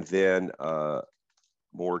 And then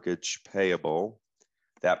mortgage payable,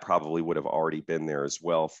 that probably would have already been there as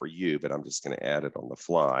well for you, but I'm just going to add it on the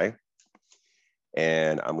fly.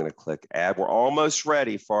 And I'm going to click add. We're almost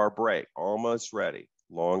ready for our break, almost ready.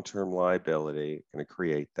 Long-term liability, going to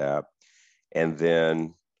create that. And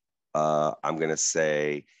then I'm going to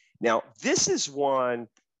say, now this is one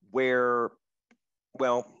where,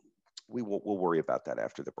 well, we'll worry about that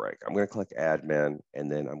after the break. I'm going to click admin,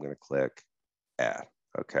 and then I'm going to click add.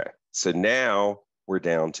 Okay, so now we're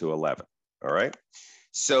down to 11. All right,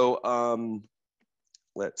 so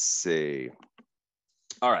let's see.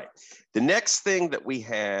 All right, the next thing that we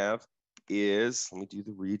have is, let me do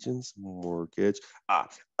the Regions Mortgage.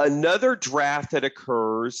 Another draft that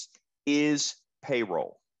occurs is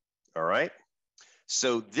payroll. All right,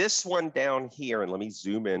 so this one down here, and let me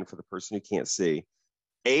zoom in for the person who can't see,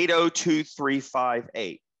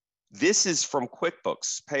 802358. This is from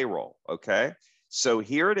QuickBooks payroll, okay? So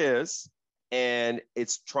here it is, and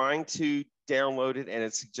it's trying to download it, and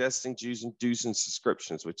it's suggesting dues and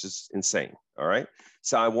subscriptions, which is insane, all right?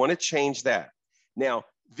 So I want to change that. Now,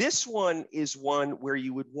 this one is one where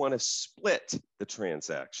you would want to split the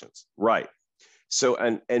transactions, right? So,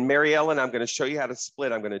 and Mary Ellen, I'm going to show you how to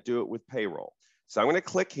split. I'm going to do it with payroll. So I'm going to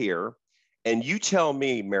click here, and you tell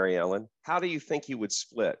me, Mary Ellen, how do you think you would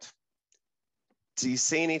split? Do you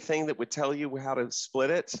see anything that would tell you how to split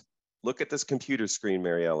it? Look at this computer screen,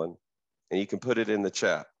 Mary Ellen, and you can put it in the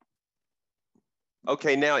chat.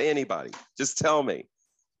 Okay, now anybody, just tell me.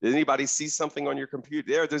 Did anybody see something on your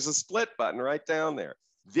computer? There's a split button right down there.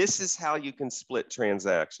 This is how you can split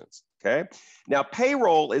transactions, okay? Now,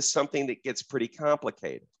 payroll is something that gets pretty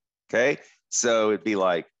complicated, okay? So it'd be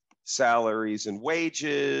like salaries and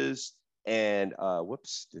wages, and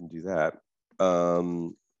whoops, didn't do that.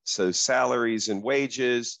 So salaries and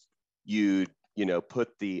wages, you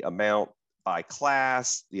put the amount by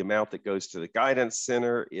class. The amount that goes to the guidance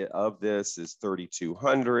center of this is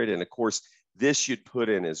 3,200, and of course, this you'd put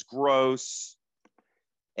in as gross.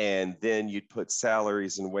 And then you'd put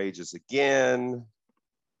salaries and wages again.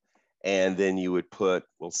 And then you would put,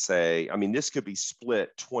 we'll say, I mean, this could be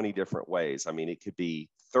split 20 different ways. I mean, it could be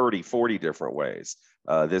 30, 40 different ways.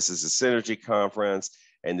 This is a synergy conference,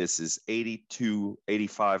 and this is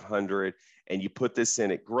 8,500. And you put this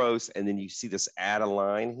in at gross, and then you see this add a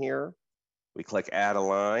line here. We click add a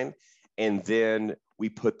line, and then we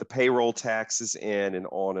put the payroll taxes in, and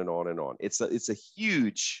on and on and on. It's a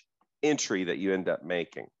huge entry that you end up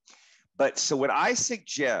making. But so what I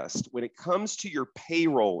suggest when it comes to your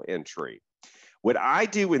payroll entry, what I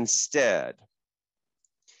do instead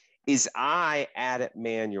is I add it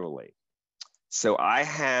manually. So I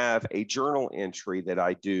have a journal entry that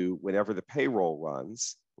I do whenever the payroll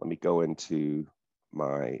runs. Let me go into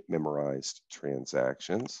my memorized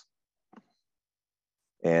transactions.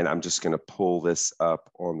 And I'm just going to pull this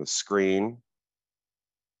up on the screen.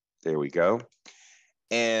 There we go.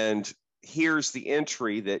 And here's the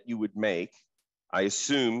entry that you would make. I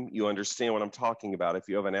assume you understand what I'm talking about. If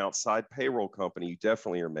you have an outside payroll company, you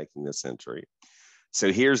definitely are making this entry. So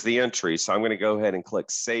here's the entry. So I'm going to go ahead and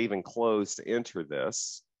click Save and Close to enter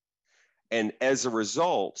this. And as a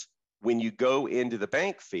result, when you go into the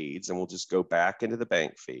bank feeds, and we'll just go back into the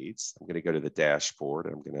bank feeds, I'm going to go to the dashboard,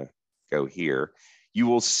 and I'm going to go here. You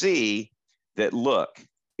will see that, look,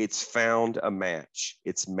 it's found a match.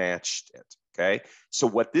 It's matched it, okay? So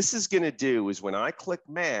what this is going to do is when I click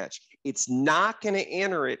match, it's not going to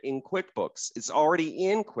enter it in QuickBooks. It's already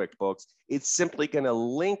in QuickBooks. It's simply going to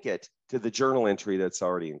link it to the journal entry that's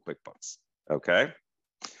already in QuickBooks, okay?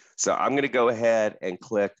 So I'm going to go ahead and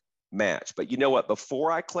click match. But you know what?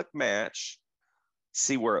 Before I click match,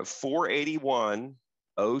 see we're at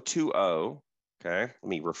 481,020, okay? Let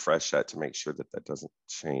me refresh that to make sure that that doesn't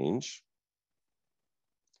change.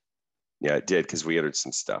 Yeah, it did because we entered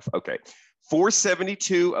some stuff. Okay,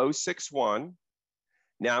 472,061.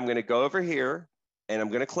 Now I'm going to go over here and I'm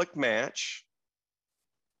going to click match.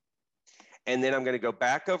 And then I'm going to go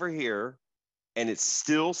back over here and it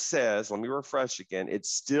still says, let me refresh again. It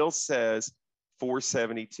still says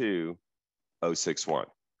 472,061,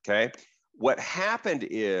 okay? What happened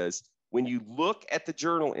is when you look at the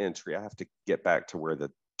journal entry, I have to get back to where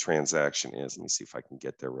the transaction is. Let me see if I can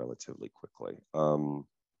get there relatively quickly. Let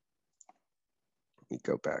me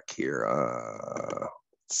go back here. Let's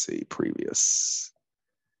see, previous.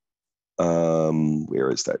 Where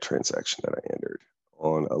is that transaction that I entered?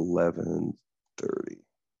 On 11/30.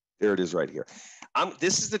 There it is right here.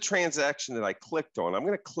 This is the transaction that I clicked on. I'm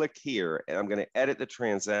going to click here and I'm going to edit the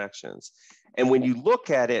transactions. And when you look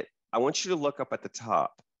at it, I want you to look up at the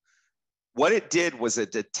top. What it did was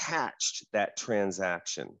it detached that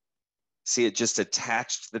transaction. See, it just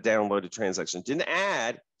attached the downloaded transaction. Didn't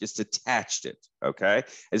add, just attached it, okay?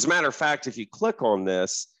 As a matter of fact, if you click on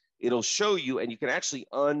this, it'll show you and you can actually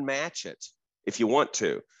unmatch it if you want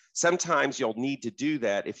to. Sometimes you'll need to do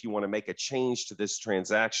that if you want to make a change to this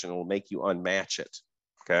transaction. It'll make you unmatch it,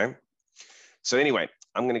 okay? So anyway,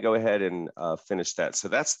 I'm going to go ahead and finish that. So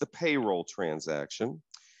that's the payroll transaction.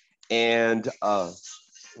 And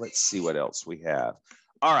let's see what else we have.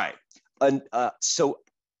 All right. So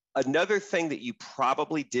another thing that you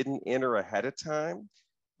probably didn't enter ahead of time,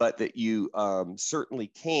 but that you certainly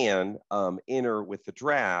can enter with the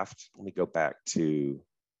draft. Let me go back to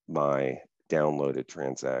my downloaded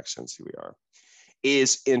transactions. Here we are.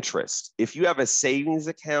 Is interest. If you have a savings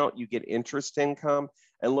account, you get interest income.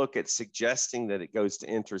 And look, it's suggesting that it goes to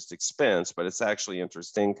interest expense, but it's actually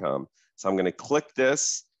interest income. So I'm going to click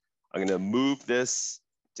this. I'm going to move this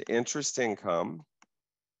to interest income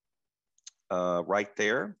right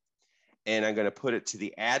there. And I'm going to put it to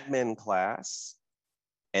the admin class.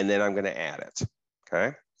 And then I'm going to add it.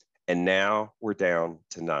 Okay. And now we're down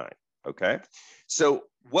to 9. Okay. So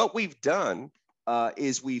what we've done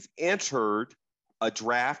is we've entered a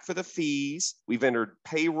draft for the fees. We've entered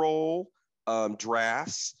payroll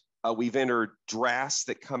drafts. We've entered drafts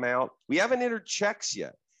that come out. We haven't entered checks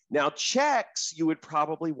yet. Now, checks you would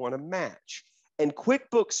probably want to match. And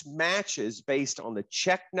QuickBooks matches based on the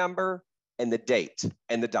check number and the date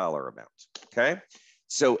and the dollar amount. Okay.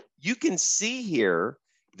 So you can see here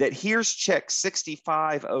that here's check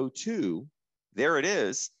 6502. There it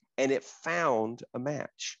is. And it found a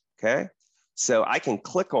match, okay? So I can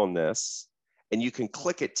click on this and you can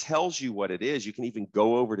click, it tells you what it is. You can even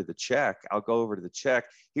go over to the check. I'll go over to the check.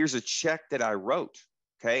 Here's a check that I wrote,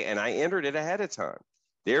 okay? And I entered it ahead of time.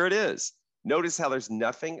 There it is. Notice how there's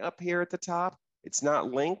nothing up here at the top. It's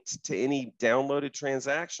not linked to any downloaded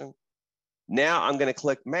transaction. Now I'm gonna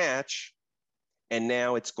click match and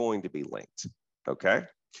now it's going to be linked, okay?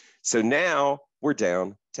 So now we're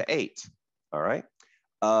down to 8, all right?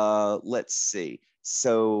 Let's see.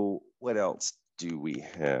 So what else do we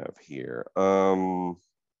have here? All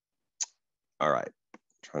right.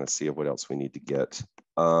 Trying to see what else we need to get.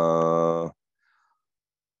 All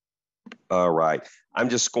right. I'm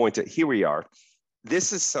just going to, here we are.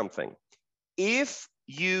 This is something. If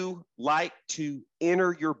you like to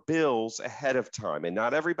enter your bills ahead of time, and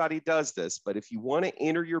not everybody does this, but if you want to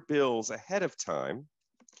enter your bills ahead of time,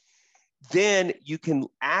 then you can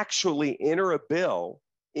actually enter a bill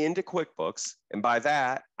into QuickBooks. And by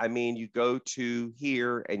that, I mean you go to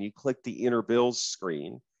here and you click the enter bills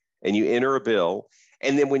screen and you enter a bill.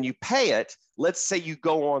 And then when you pay it, let's say you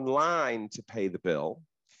go online to pay the bill,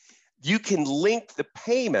 you can link the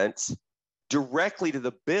payment directly to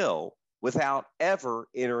the bill without ever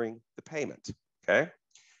entering the payment, okay?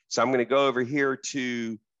 So I'm gonna go over here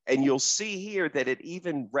to, and you'll see here that it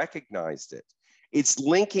even recognized it. It's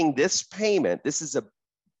linking this payment. This is a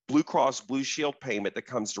Blue Cross Blue Shield payment that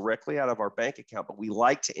comes directly out of our bank account, but we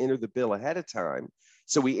like to enter the bill ahead of time.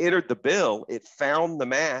 So we entered the bill, it found the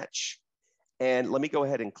match, and let me go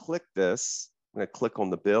ahead and click this. I'm gonna click on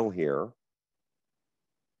the bill here.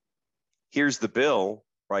 Here's the bill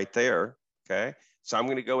right there, okay? So I'm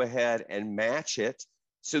gonna go ahead and match it.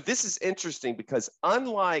 So this is interesting because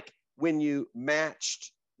unlike when you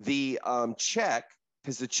matched the check,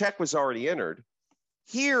 because the check was already entered,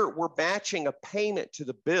 here we're matching a payment to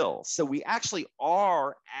the bill. So we actually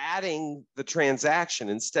are adding the transaction.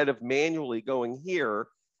 Instead of manually going here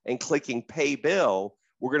and clicking pay bill,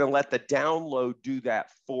 we're gonna let the download do that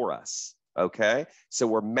for us, okay? So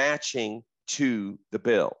we're matching to the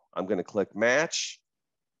bill. I'm gonna click match,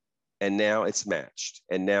 and now it's matched.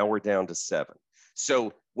 And now we're down to 7.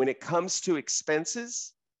 So when it comes to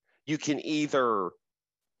expenses, you can either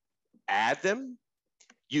add them,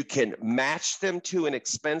 you can match them to an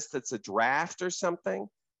expense that's a draft or something,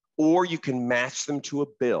 or you can match them to a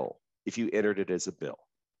bill if you entered it as a bill.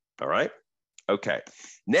 All right? Okay.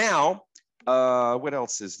 Now, what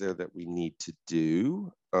else is there that we need to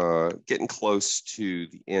do? Getting close to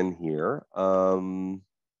the end here. All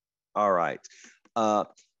right.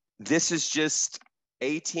 This is just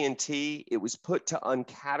AT&T. It was put to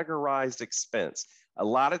uncategorized expense. A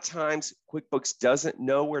lot of times QuickBooks doesn't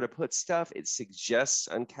know where to put stuff. It suggests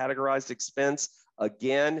uncategorized expense.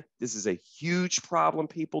 Again, this is a huge problem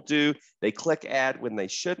people do. They click add when they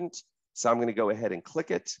shouldn't. So I'm going to go ahead and click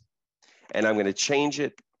it. And I'm going to change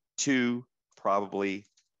it to probably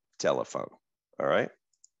telephone. All right.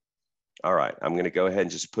 All right. I'm going to go ahead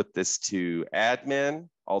and just put this to admin,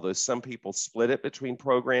 although some people split it between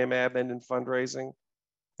program admin and fundraising.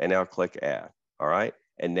 And now click add. All right.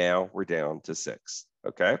 And now we're down to 6.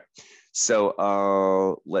 Okay.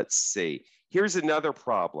 So let's see. Here's another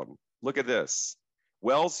problem. Look at this.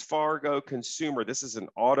 Wells Fargo consumer. This is an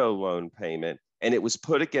auto loan payment, and it was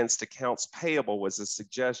put against accounts payable was a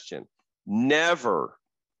suggestion. Never,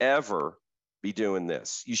 ever be doing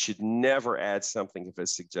this. You should never add something if it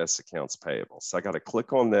suggests accounts payable. So I got to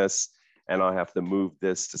click on this, and I'll have to move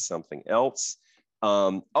this to something else.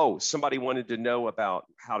 Oh, somebody wanted to know about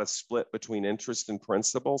how to split between interest and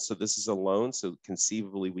principal. So this is a loan. So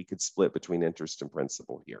conceivably, we could split between interest and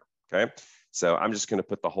principal here. Okay. So I'm just going to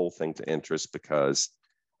put the whole thing to interest because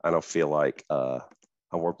I don't feel like I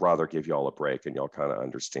would rather give y'all a break and y'all kind of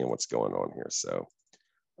understand what's going on here. So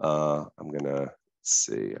I'm going to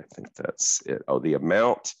see. I think that's it. Oh, the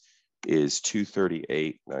amount is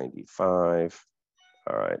 $238.95.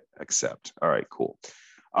 All right. Accept. All right. Cool.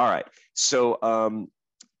 All right, so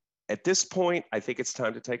at this point, I think it's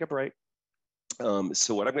time to take a break.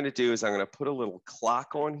 So what I'm gonna do is I'm gonna put a little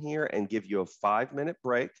clock on here and give you a 5-minute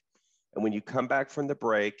break. And when you come back from the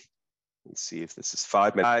break, let's see if this is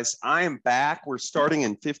 5 minutes. Guys, I am back. We're starting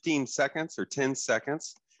in 15 seconds or 10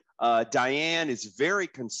 seconds. Diane is very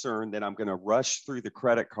concerned that I'm gonna rush through the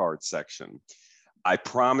credit card section. I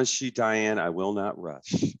promise you, Diane, I will not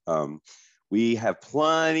rush. We have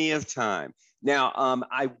plenty of time. Now,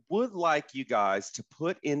 I would like you guys to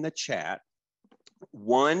put in the chat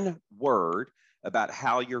one word about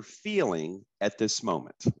how you're feeling at this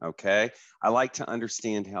moment, okay? I like to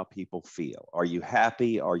understand how people feel. Are you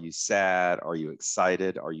happy? Are you sad? Are you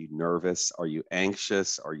excited? Are you nervous? Are you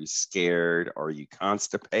anxious? Are you scared? Are you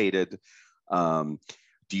constipated? Do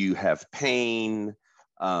you have pain?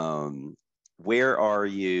 Where are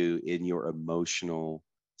you in your emotional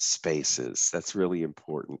spaces? That's really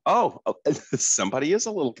important. Oh, somebody is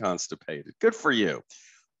a little constipated. Good for you.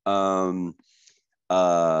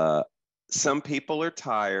 Some people are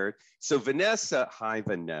tired. So Vanessa, hi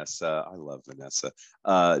Vanessa. I love Vanessa.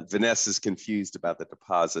 Vanessa's confused about the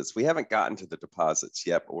deposits. We haven't gotten to the deposits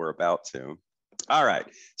yet, but we're about to. All right.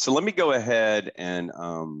 So let me go ahead and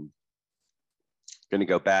going to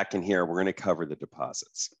go back in here. We're going to cover the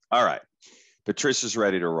deposits. All right. Patricia's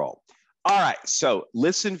ready to roll. All right, so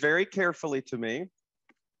listen very carefully to me.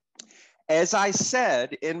 As I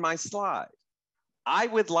said in my slide, I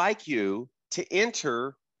would like you to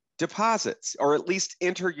enter deposits, or at least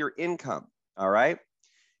enter your income, all right?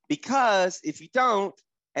 Because if you don't,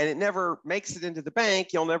 and it never makes it into the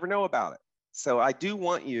bank, you'll never know about it. So I do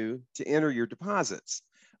want you to enter your deposits,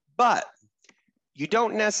 but you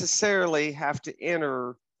don't necessarily have to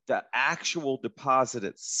enter the actual deposit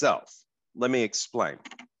itself. Let me explain,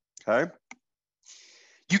 okay?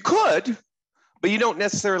 You could, but you don't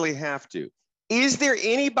necessarily have to. Is there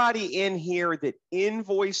anybody in here that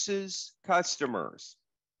invoices customers?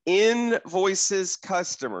 Invoices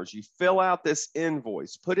customers. You fill out this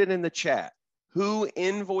invoice, put it in the chat. Who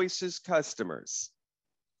invoices customers?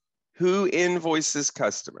 Who invoices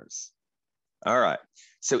customers? All right.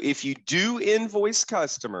 So if you do invoice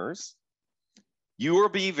customers, you will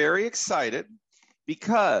be very excited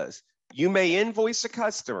because you may invoice a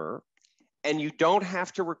customer and you don't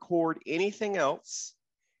have to record anything else.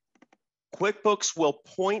 QuickBooks will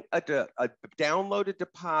point a downloaded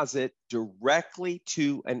deposit directly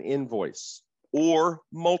to an invoice or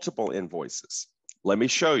multiple invoices. Let me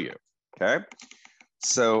show you, okay?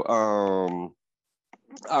 So, all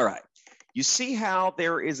right. You see how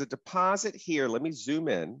there is a deposit here. Let me zoom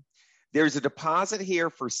in. There's a deposit here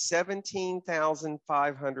for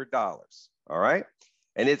 $17,500, all right?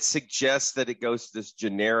 And it suggests that it goes to this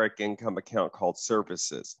generic income account called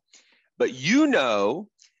services. But you know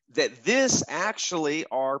that this actually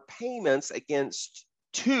are payments against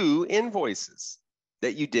 2 invoices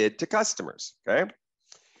that you did to customers, okay?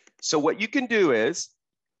 So what you can do is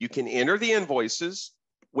you can enter the invoices.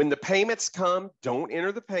 When the payments come, don't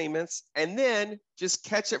enter the payments, and then just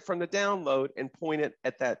catch it from the download and point it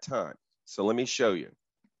at that time. So let me show you,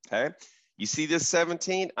 okay? You see this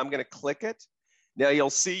 17? I'm gonna click it. Now you'll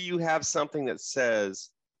see you have something that says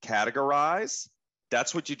categorize.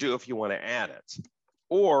 That's what you do if you wanna add it.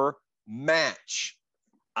 Or match.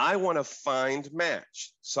 I want to find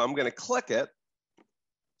match. So I'm going to click it,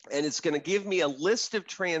 and it's going to give me a list of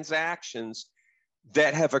transactions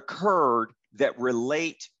that have occurred that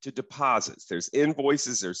relate to deposits. There's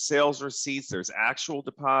invoices, there's sales receipts, there's actual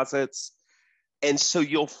deposits. And so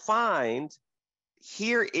you'll find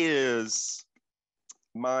here is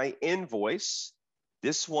my invoice,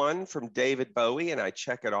 this one from David Bowie, and I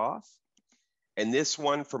check it off. And this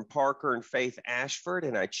one from Parker and Faith Ashford,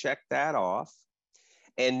 and I checked that off.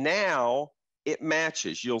 And now it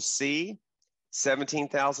matches. You'll see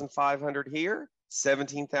 17,500 here,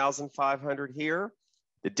 17,500 here.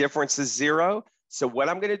 The difference is 0. So what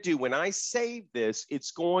I'm going to do when I save this,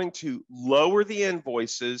 it's going to lower the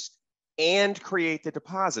invoices and create the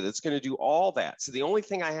deposit. It's going to do all that. So the only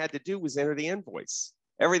thing I had to do was enter the invoice.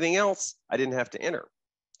 Everything else I didn't have to enter,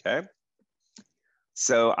 okay?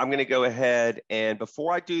 So I'm going to go ahead, and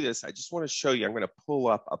before I do this, I just want to show you, I'm going to pull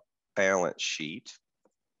up a balance sheet.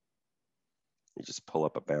 You just pull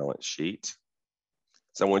up a balance sheet.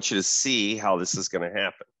 So I want you to see how this is going to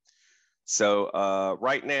happen. So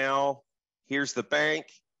right now, here's the bank,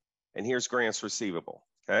 and here's grants receivable,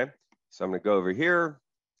 okay? So I'm going to go over here.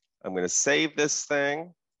 I'm going to save this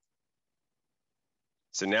thing.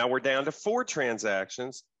 So now we're down to 4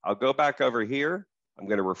 transactions. I'll go back over here. I'm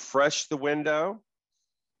going to refresh the window.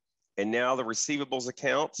 And now the receivables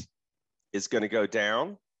account is going to go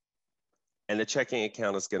down and the checking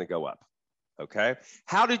account is going to go up, okay?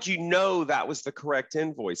 How did you know that was the correct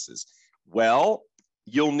invoices? Well,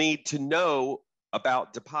 you'll need to know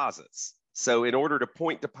about deposits. So in order to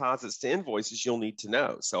point deposits to invoices, you'll need to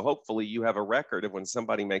know. So hopefully you have a record of when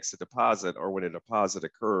somebody makes a deposit or when a deposit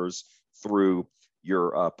occurs through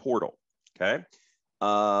your portal, okay?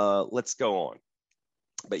 Let's go on.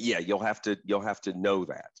 But yeah, you'll have to know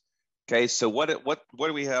that. Okay, so what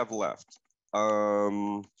do we have left?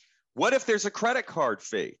 What if there's a credit card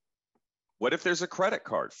fee? What if there's a credit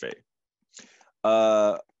card fee?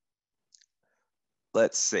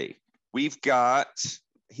 Let's see. We've got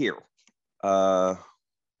here. Where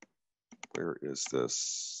is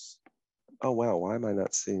this? Oh, wow. Why am I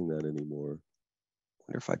not seeing that anymore? I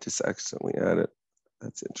wonder if I just accidentally add it.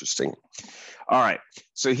 That's interesting. All right.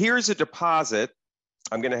 So here's a deposit.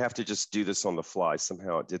 I'm going to have to just do this on the fly.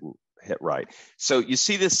 Somehow it didn't hit right. So you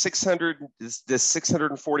see this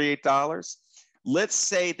 $648? Let's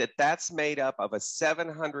say that that's made up of a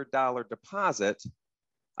 $700 deposit.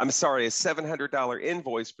 I'm sorry, a $700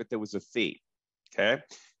 invoice, but there was a fee, okay?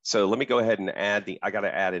 So let me go ahead and add I got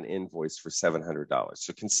to add an invoice for $700.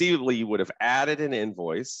 So conceivably, you would have added an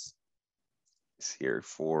invoice. It's here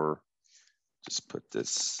for, just put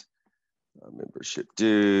this membership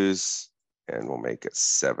dues, and we'll make it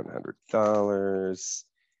 $700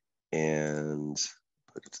 and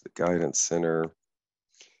put it to the guidance center.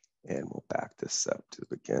 And we'll back this up to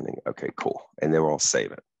the beginning. Okay, cool. And then we'll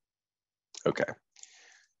save it. Okay.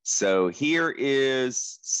 So here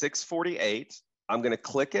is 648. I'm going to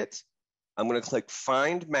click it. I'm going to click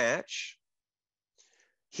Find Match.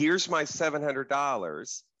 Here's my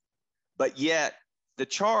 $700, but yet the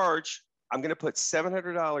charge, I'm going to put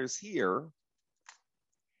 $700 here,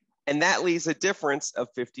 and that leaves a difference of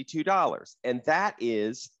 $52, and that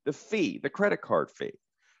is the fee, the credit card fee.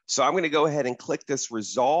 So I'm going to go ahead and click this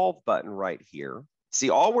Resolve button right here. See,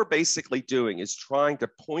 all we're basically doing is trying to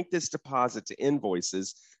point this deposit to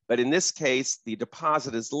invoices, but in this case, the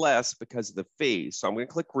deposit is less because of the fee. So I'm going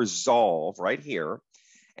to click Resolve right here,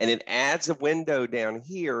 and it adds a window down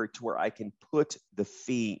here to where I can put the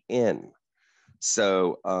fee in.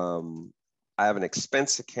 So I have an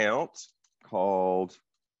expense account called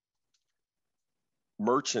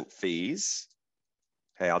Merchant Fees.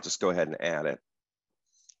 Okay, I'll just go ahead and add it.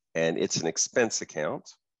 And it's an expense account.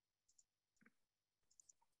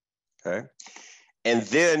 Okay. And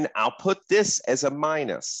then I'll put this as a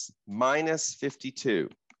minus 52.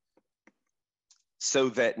 So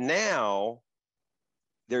that now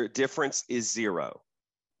their difference is 0.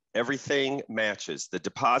 Everything matches. The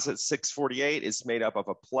deposit 648 is made up of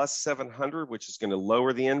a plus 700, which is going to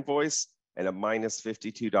lower the invoice, and a minus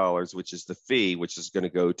 $52, which is the fee, which is going to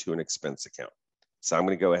go to an expense account. So I'm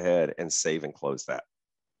going to go ahead and save and close that.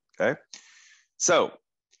 Okay. So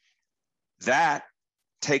that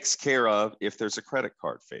takes care of if there's a credit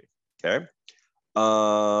card fee. Okay.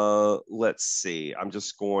 Let's see. I'm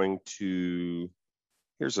just going to,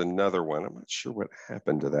 here's another one. I'm not sure what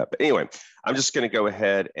happened to that, but anyway, I'm just going to go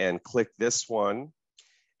ahead and click this one.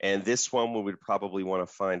 And this one, we would probably want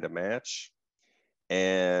to find a match.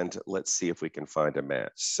 And let's see if we can find a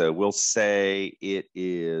match. So we'll say it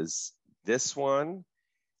is this one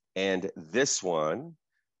and this one,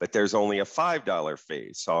 but there's only a $5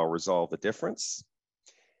 fee. So I'll resolve the difference.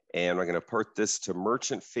 And we're going to put this to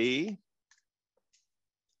merchant fee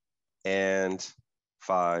and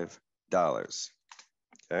 $5.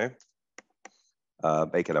 Okay.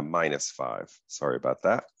 Make it a minus 5. Sorry about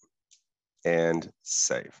that. And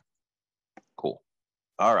save. Cool.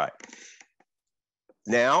 All right.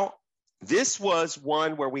 Now, this was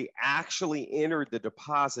one where we actually entered the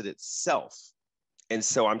deposit itself. And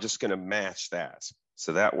so I'm just going to match that.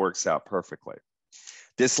 So that works out perfectly.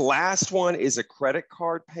 This last one is a credit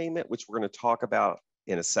card payment, which we're going to talk about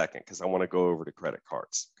in a second because I want to go over to credit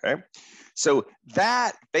cards. Okay. So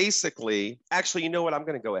that basically, actually, you know what? I'm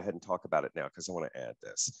going to go ahead and talk about it now because I want to add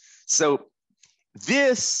this. So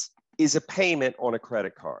this is a payment on a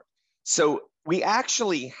credit card. So we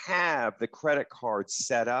actually have the credit card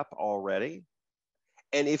set up already.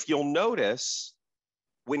 And if you'll notice,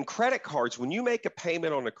 when credit cards, when you make a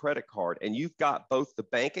payment on a credit card and you've got both the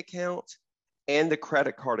bank account and the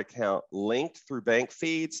credit card account linked through bank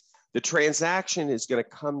feeds, the transaction is going to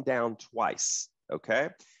come down twice, okay?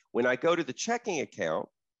 When I go to the checking account,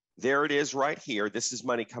 there it is right here. This is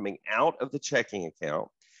money coming out of the checking account.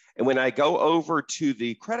 And when I go over to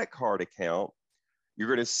the credit card account, you're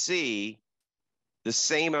going to see the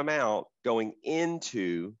same amount going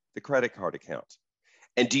into the credit card account.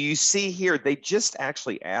 And do you see here, they just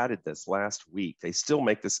actually added this last week. They still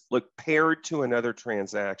make this look paired to another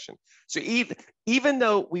transaction. So even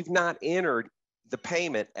though we've not entered the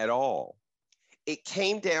payment at all, it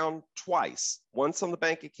came down twice, once on the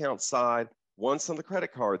bank account side, once on the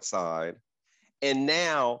credit card side. And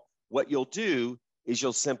now what you'll do is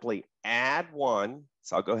you'll simply add one.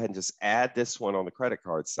 So I'll go ahead and just add this one on the credit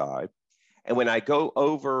card side. And when I go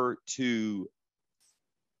over to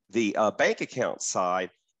the bank account side,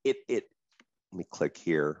 let me click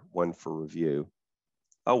here, one for review.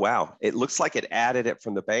 Oh, wow. It looks like it added it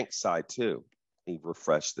from the bank side too. Let me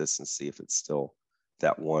refresh this and see if it's still,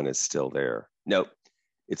 that one is still there. Nope,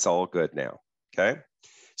 it's all good now, okay?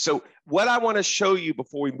 So what I wanna show you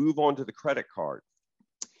before we move on to the credit card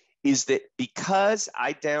is that because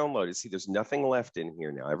I downloaded, see, there's nothing left in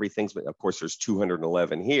here now. Everything's, of course, there's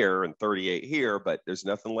 211 here and 38 here, but there's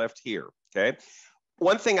nothing left here, okay?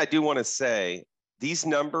 One thing I do want to say, these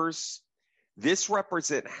numbers, this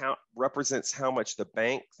represents how much the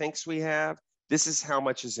bank thinks we have. This is how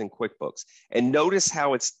much is in QuickBooks. And notice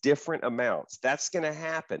how it's different amounts. That's going to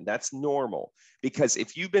happen. That's normal. Because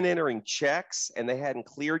if you've been entering checks and they hadn't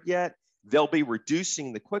cleared yet, they'll be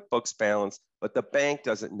reducing the QuickBooks balance, but the bank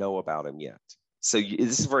doesn't know about them yet. So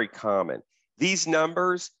this is very common. These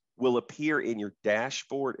numbers will appear in your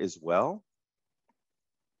dashboard as well.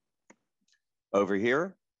 Over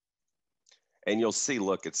here, and you'll see,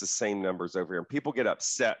 look, it's the same numbers over here. And people get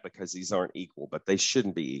upset because these aren't equal, but they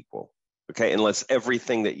shouldn't be equal, okay, unless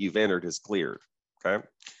everything that you've entered is cleared, okay?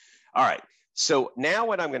 All right, so now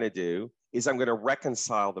what I'm going to do is I'm going to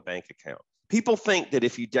reconcile the bank account People think that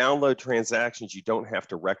if you download transactions, you don't have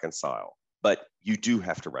to reconcile, but you do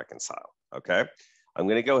have to reconcile, okay? I'm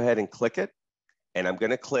gonna go ahead and click it, and I'm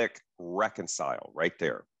gonna click reconcile right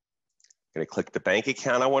there. I'm gonna click the bank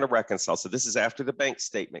account I wanna reconcile. So this is after the bank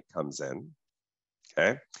statement comes in,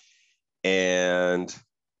 okay? And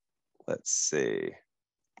let's see,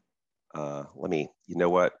 you know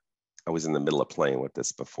what? I was in the middle of playing with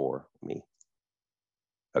this before.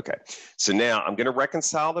 Okay, so now I'm gonna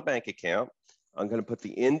reconcile the bank account. I'm gonna put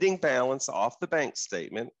the ending balance off the bank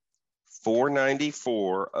statement,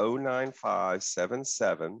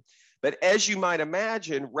 494,095.77. But as you might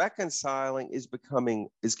imagine, reconciling is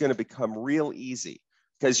gonna become real easy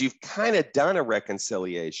because you've kind of done a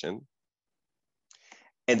reconciliation.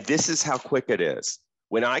 And this is how quick it is.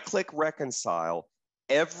 When I click reconcile,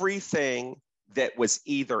 everything that was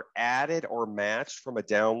either added or matched from a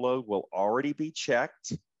download will already be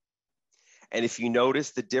checked. And if you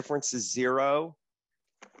notice the difference is 0,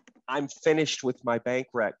 I'm finished with my bank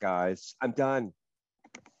rec, guys. I'm done.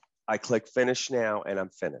 I click finish now and I'm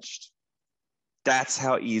finished. That's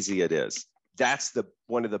how easy it is. That's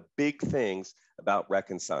one of the big things about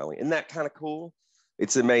reconciling. Isn't that kind of cool?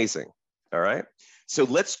 It's amazing. All right. So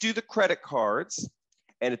let's do the credit cards.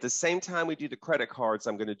 And at the same time we do the credit cards,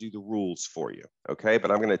 I'm going to do the rules for you. Okay.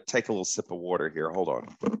 But I'm going to take a little sip of water here. Hold on.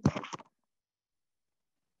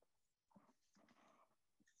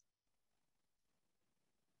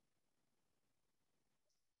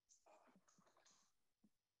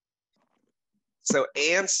 So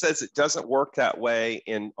Anne says it doesn't work that way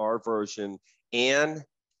in our version. And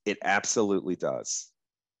it absolutely does.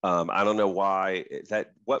 I don't know why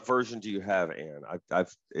what version do you have, Anne?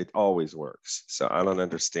 It always works. So I don't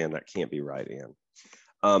understand. That can't be right, Anne.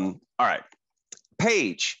 All right,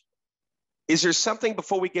 Paige, is there something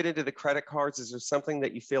before we get into the credit cards? Is there something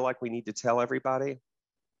that you feel like we need to tell everybody?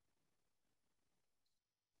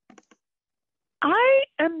 I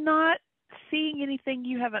am not seeing anything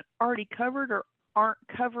you haven't already covered or aren't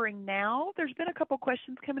covering now. There's been a couple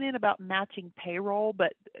questions coming in about matching payroll,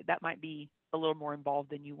 but that might be a little more involved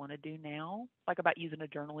than you want to do now, like about using a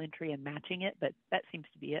journal entry and matching it, but that seems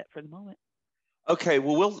to be it for the moment. Okay,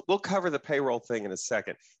 well, we'll cover the payroll thing in a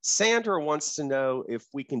second. Sandra wants to know if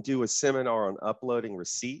we can do a seminar on uploading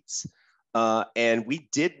receipts. And we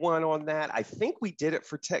did one on that. I think we did it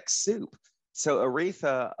for TechSoup. So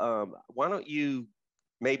Aretha, why don't you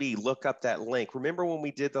maybe look up that link? Remember when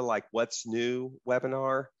we did the what's new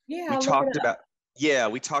webinar? Yeah,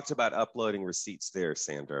 we talked about uploading receipts there,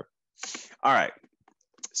 Sandra. All right.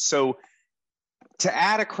 So to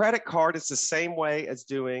add a credit card, it's the same way as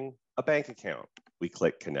doing a bank account. We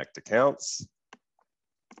click connect accounts.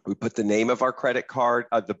 We put the name of our credit card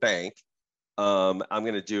of the bank. I'm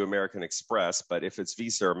going to do American Express, but if it's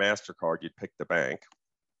Visa or MasterCard, you'd pick the bank.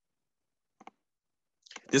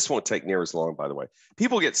 This won't take near as long, by the way.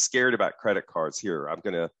 People get scared about credit cards here. I'm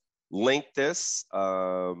going to link this.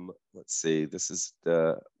 Let's see. This is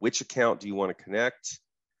which account do you want to connect?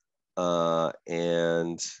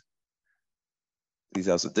 And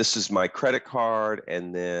this is my credit card,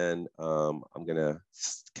 and then I'm gonna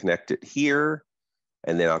connect it here,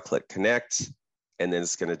 and then I'll click connect, and then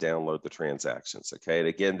it's gonna download the transactions, okay? And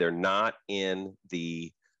again, they're not in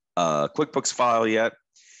the QuickBooks file yet.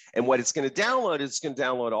 And what it's gonna download is it's gonna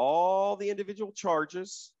download all the individual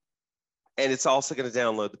charges, and it's also gonna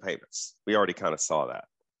download the payments. We already kind of saw that.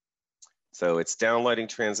 So it's downloading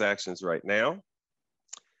transactions right now.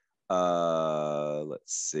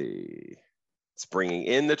 Let's see. It's bringing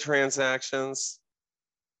in the transactions.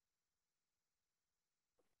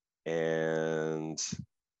 And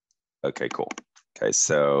okay, cool. Okay,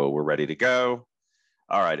 so we're ready to go.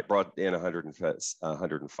 All right, it brought in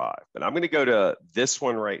 105. But I'm going to go to this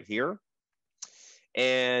one right here.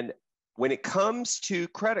 And when it comes to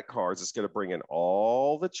credit cards, it's going to bring in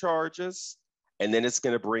all the charges, and then it's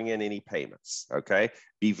going to bring in any payments, okay?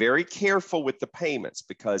 Be very careful with the payments,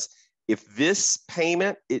 because if this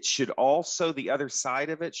payment, the other side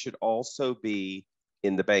of it should also be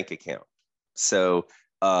in the bank account. So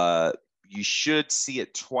you should see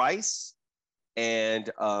it twice, and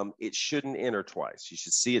it shouldn't enter twice. You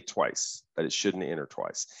should see it twice, but it shouldn't enter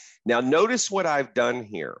twice. Now, notice what I've done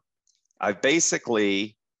here. I've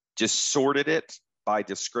basically just sorted it by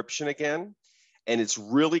description again, and it's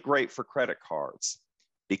really great for credit cards,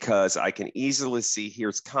 because I can easily see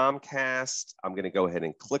here's Comcast. I'm going to go ahead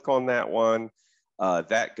and click on that one.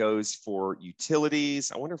 That goes for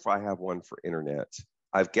utilities. I wonder if I have one for internet.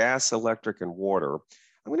 I have gas, electric, and water.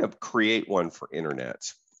 I'm going to create one for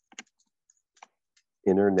internet.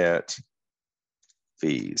 Internet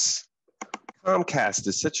fees. Comcast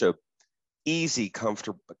is such a easy,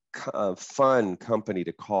 comfortable, fun company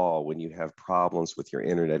to call when you have problems with your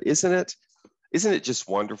internet, isn't it? Isn't it just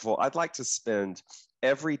wonderful? I'd like to spend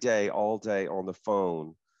every day, all day on the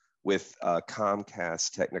phone with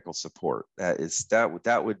Comcast technical support.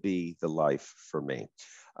 That would be the life for me.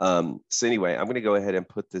 So anyway, I'm going to go ahead and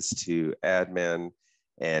put this to admin,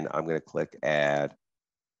 and I'm going to click add.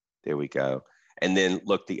 There we go. And then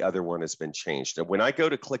look, the other one has been changed. Now, when I go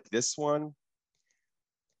to click this one,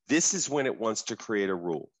 this is when it wants to create a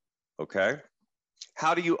rule. Okay.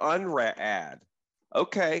 How do you add?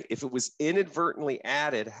 Okay. If it was inadvertently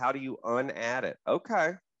added, how do you unadd it?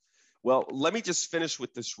 Okay. Well, let me just finish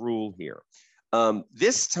with this rule here.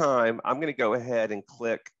 This time, I'm going to go ahead and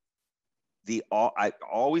click I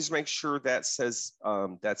always make sure that says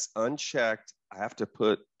that's unchecked. I have to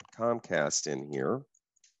put Comcast in here.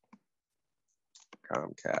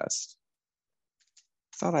 Comcast.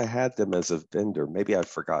 I thought I had them as a vendor. Maybe I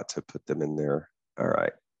forgot to put them in there. All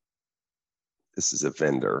right. This is a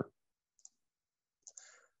vendor.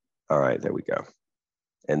 All right, there we go.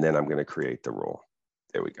 And then I'm going to create the rule.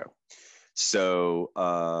 There we go. So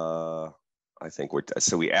I think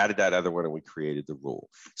so we added that other one and we created the rule.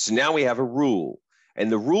 So now we have a rule,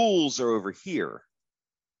 and the rules are over here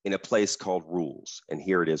in a place called rules. And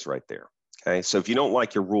here it is right there. Okay, so if you don't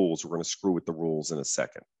like your rules, we're going to screw with the rules in a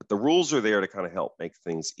second. But the rules are there to kind of help make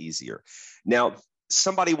things easier. Now,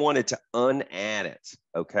 somebody wanted to unadd it,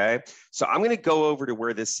 okay? So I'm going to go over to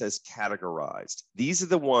where this says categorized. These are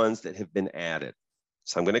the ones that have been added.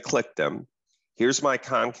 So I'm going to click them. Here's my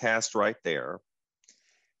Comcast right there.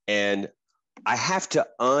 And I have to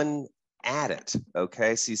unadd it,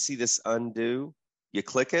 okay? So you see this undo? You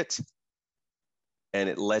click it, and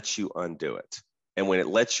it lets you undo it. And when it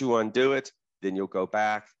lets you undo it, then you'll go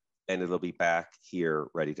back, and it'll be back here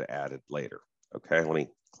ready to add it later, okay? Let me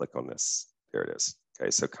click on this. There it is.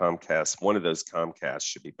 Okay, so Comcast, one of those Comcasts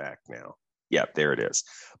should be back now. Yeah, there it is.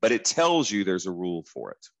 But it tells you there's a rule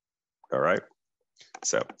for it. All right.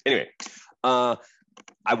 So anyway, I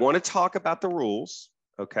want to talk about the rules.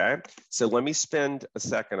 Okay. So let me spend a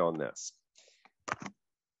second on this.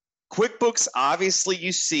 QuickBooks, obviously,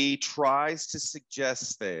 you see, tries to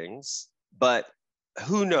suggest things, but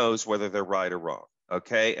who knows whether they're right or wrong.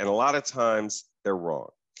 Okay. And a lot of times they're wrong.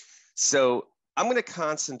 So I'm going to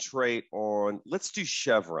concentrate on, let's do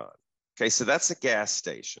Chevron. Okay, so that's a gas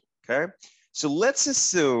station. Okay, so let's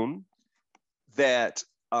assume that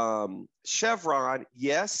Chevron,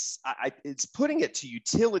 yes, it's putting it to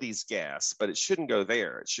utilities gas, but it shouldn't go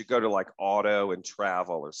there. It should go to like auto and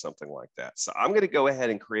travel or something like that. So I'm going to go ahead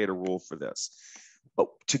and create a rule for this. But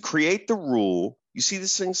to create the rule, you see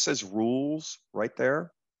this thing says rules right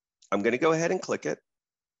there? I'm going to go ahead and click it,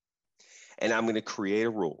 and I'm going to create a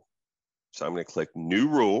rule. So I'm going to click New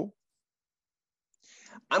Rule.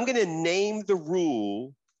 I'm going to name the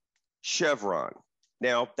rule Chevron.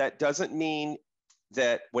 Now, that doesn't mean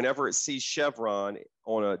that whenever it sees Chevron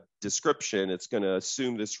on a description, it's going to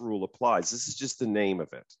assume this rule applies. This is just the name of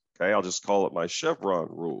it. Okay, I'll just call it my Chevron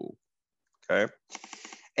rule. Okay,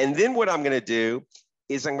 and then what I'm going to do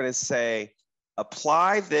is I'm going to say,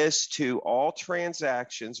 apply this to all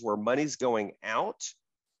transactions where money's going out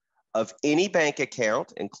of any bank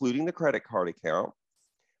account, including the credit card account.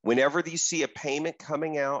 Whenever you see a payment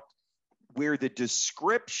coming out where the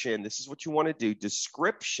description, this is what you want to do,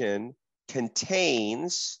 description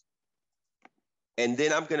contains, and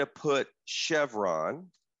then I'm going to put Chevron.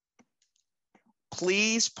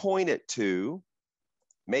 Please point it to,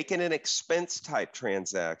 make it an expense type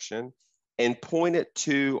transaction, and point it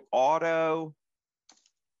to auto,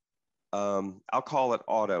 I'll call it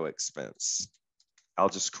auto expense. I'll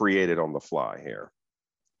just create it on the fly here.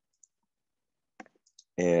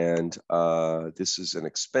 And this is an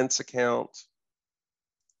expense account.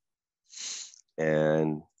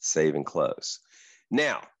 And save and close.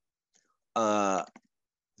 Now,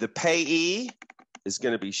 the payee is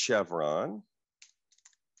going to be Chevron.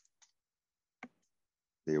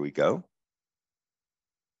 There we go.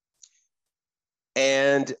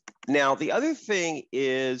 And now the other thing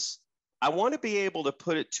is, I want to be able to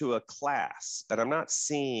put it to a class, but I'm not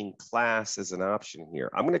seeing class as an option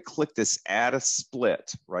here. I'm going to click this add a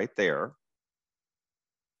split right there.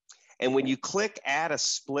 And when you click add a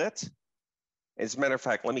split, as a matter of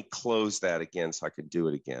fact, let me close that again so I can do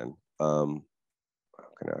it again. How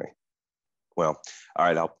can I? Well, all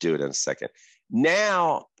right, I'll do it in a second.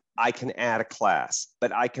 Now I can add a class,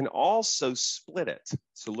 but I can also split it.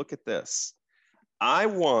 So look at this. I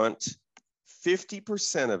want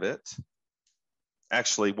 50% of it.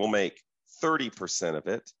 Actually, we'll make 30% of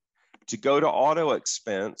it to go to auto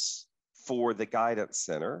expense for the guidance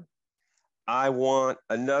center. I want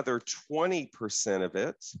another 20% of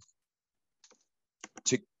it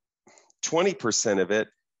to 20% of it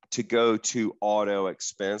to go to auto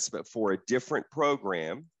expense, but for a different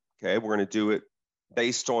program. Okay, we're going to do it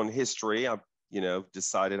based on history. I've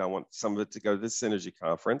decided I want some of it to go to the Synergy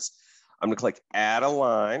Conference. I'm going to click add a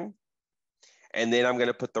line, and then I'm going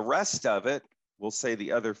to put the rest of it, we'll say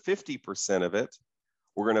the other 50% of it,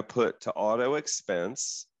 we're going to put to auto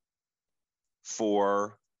expense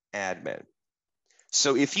for admin.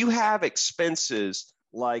 So if you have expenses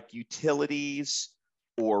like utilities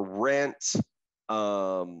or rent,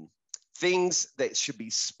 things that should be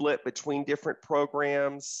split between different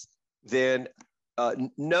programs, then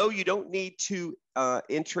no, you don't need two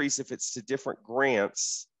entries if it's to different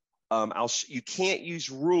grants. You can't use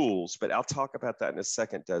rules, but I'll talk about that in a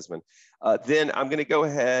second, Desmond. Then I'm going to go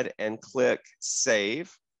ahead and click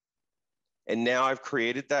save. And now I've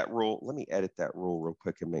created that rule. Let me edit that rule real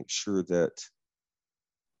quick and make sure that,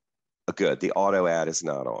 good, the auto add is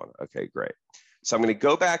not on. Okay, great. So I'm going to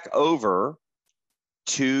go back over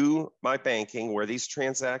to my banking where these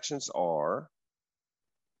transactions are.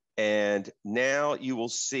 And now you will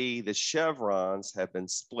see the chevrons have been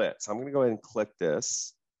split. So I'm going to go ahead and click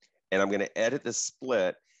this, and I'm going to edit the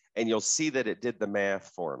split, and you'll see that it did the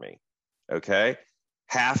math for me. Okay.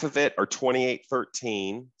 Half of it are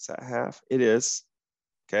 2813. Is that half? It is.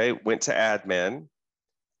 Okay. Went to admin.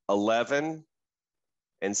 11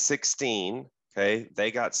 and 16. Okay.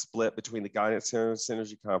 They got split between the Guidance Center and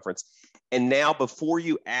Synergy Conference. And now before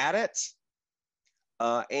you add it,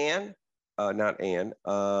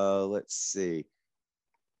 let's see.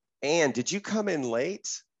 Ann, did you come in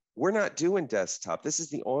late? We're not doing desktop. This is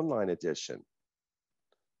the online edition.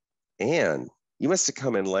 Ann, you must have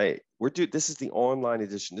come in late. This is the online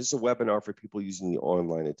edition. This is a webinar for people using the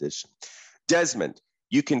online edition. Desmond,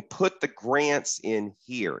 you can put the grants in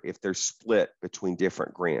here if they're split between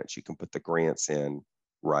different grants. You can put the grants in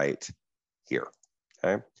right here.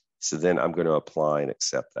 Okay. So then I'm going to apply and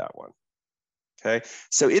accept that one. Okay.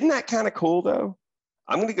 So isn't that kind of cool though?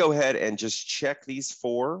 I'm going to go ahead and just check these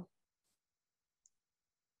four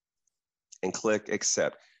and click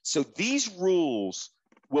accept. So these rules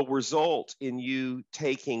will result in you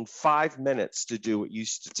taking 5 minutes to do what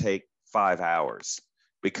used to take 5 hours,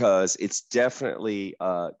 because it's definitely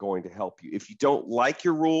going to help you. If you don't like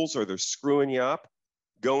your rules or they're screwing you up,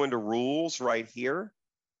 go into rules right here,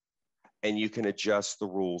 and you can adjust the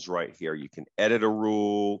rules right here. You can edit a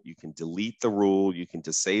rule, you can delete the rule, you can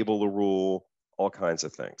disable the rule, all kinds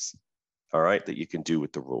of things, all right, that you can do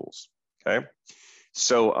with the rules, okay?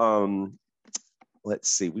 So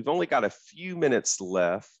let's see, we've only got a few minutes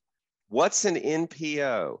left. What's an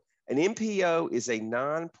NPO? An NPO is a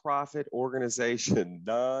nonprofit organization,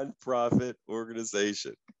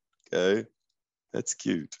 okay? That's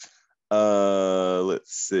cute.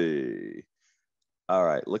 Let's see. All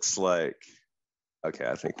right, looks like, okay,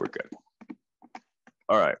 I think we're good.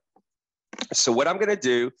 All right, so what I'm gonna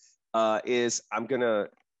do is I'm gonna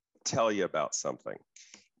tell you about something.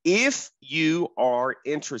 If you are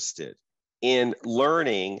interested in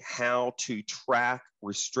learning how to track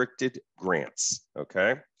restricted grants,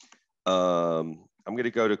 okay? I'm gonna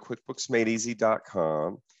go to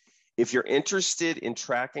QuickBooksMadeEasy.com. If you're interested in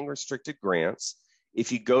tracking restricted grants,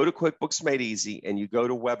 if you go to QuickBooks Made Easy and you go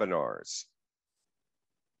to webinars,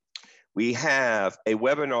 we have a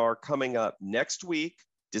webinar coming up next week,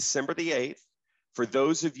 December the 8th, for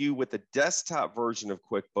those of you with the desktop version of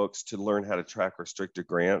QuickBooks to learn how to track restricted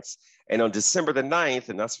grants. And on December the 9th,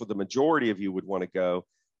 and that's where the majority of you would want to go,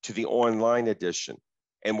 to the online edition.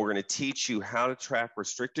 And we're going to teach you how to track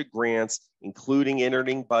restricted grants, including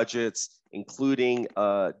entering budgets, including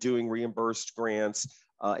doing reimbursed grants,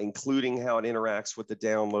 including how it interacts with the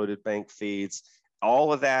downloaded bank feeds.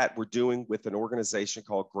 All of that we're doing with an organization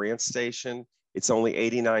called GrantStation. It's only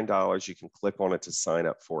 $89. You can click on it to sign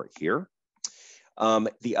up for it here.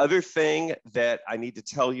 The other thing that I need to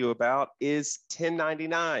tell you about is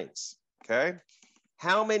 1099s, okay?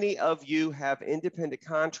 How many of you have independent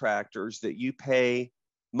contractors that you pay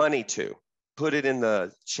money to? Put it in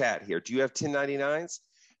the chat here. Do you have 1099s?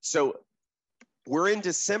 So we're in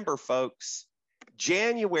December, folks.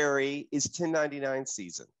 January is 1099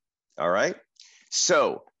 season, all right?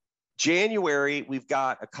 So January, we've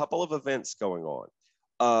got a couple of events going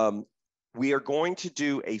on. We are going to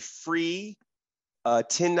do a free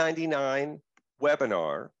 1099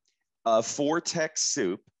 webinar for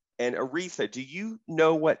TechSoup. And Aretha, do you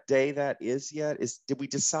know what day that is yet? Did we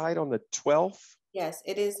decide on the 12th? Yes,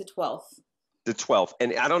 it is the 12th. The 12th.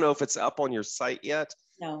 And I don't know if it's up on your site yet.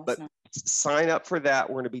 No, but sign up for that.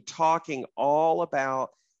 We're going to be talking all about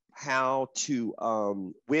how to,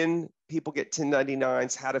 when people get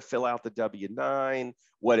 1099s, how to fill out the W-9,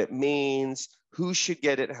 what it means, who should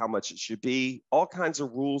get it, how much it should be, all kinds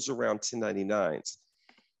of rules around 1099s.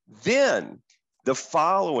 Then the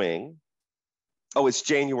following, oh, it's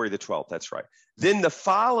January the 12th, that's right. Then the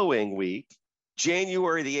following week,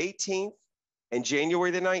 January the 18th and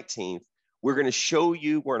January the 19th, we're going to show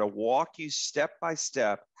you, we're going to walk you step by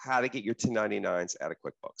step how to get your 1099s out of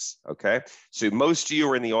QuickBooks, okay? So most of you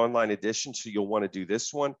are in the online edition, so you'll want to do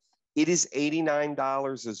this one. It is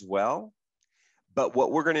 $89 as well, but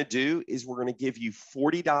what we're going to do is we're going to give you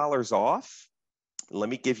 $40 off. Let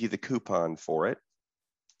me give you the coupon for it.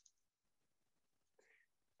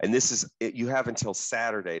 And this is, you have until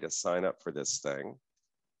Saturday to sign up for this thing.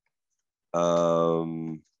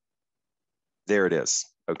 There it is,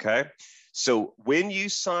 okay? So when you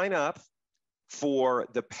sign up for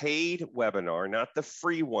the paid webinar, not the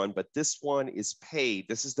free one, but this one is paid.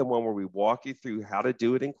 This is the one where we walk you through how to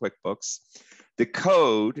do it in QuickBooks. The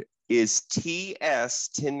code is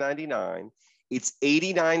TS1099. It's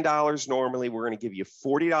 $89 normally. We're going to give you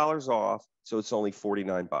 $40 off, so it's only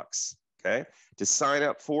 49 bucks, okay? To sign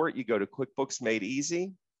up for it, you go to QuickBooks Made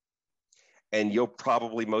Easy, and you'll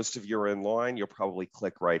probably, most of you are in line, you'll probably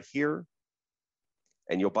click right here,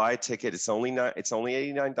 and you'll buy a ticket. It's only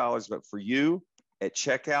 $89, but for you at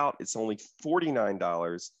checkout, it's only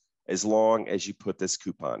 $49 as long as you put this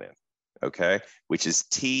coupon in, okay? Which is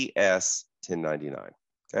TS1099,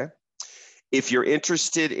 okay? If you're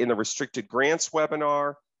interested in the restricted grants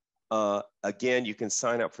webinar, again, you can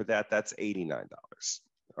sign up for that. That's $89,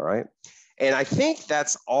 all right? And I think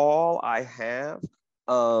that's all I have.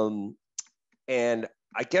 And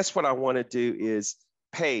I guess what I want to do is,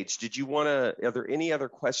 Paige, did you want to, are there any other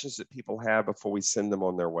questions that people have before we send them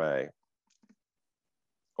on their way?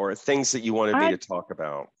 Or things that you wanted me to talk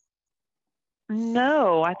about?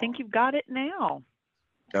 No, I think you've got it now.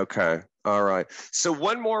 Okay. All right. So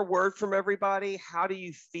one more word from everybody. How do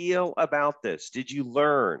you feel about this? Did you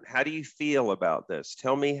learn? How do you feel about this?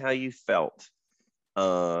 Tell me how you felt.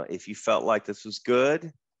 If you felt like this was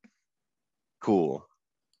good, cool.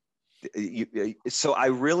 So I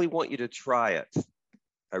really want you to try it.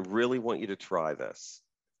 I really want you to try this.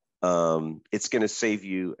 It's going to save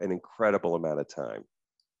you an incredible amount of time.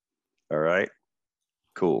 All right.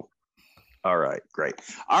 Cool. All right. Great.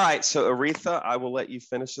 All right. So Aretha, I will let you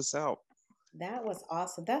finish this out. That was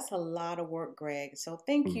awesome. That's a lot of work, Greg. So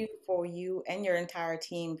thank you for you and your entire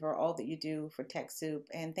team for all that you do for TechSoup.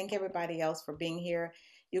 And thank everybody else for being here.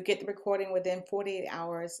 You'll get the recording within 48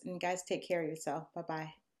 hours. And guys, take care of yourself.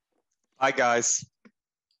 Bye-bye. Bye, guys.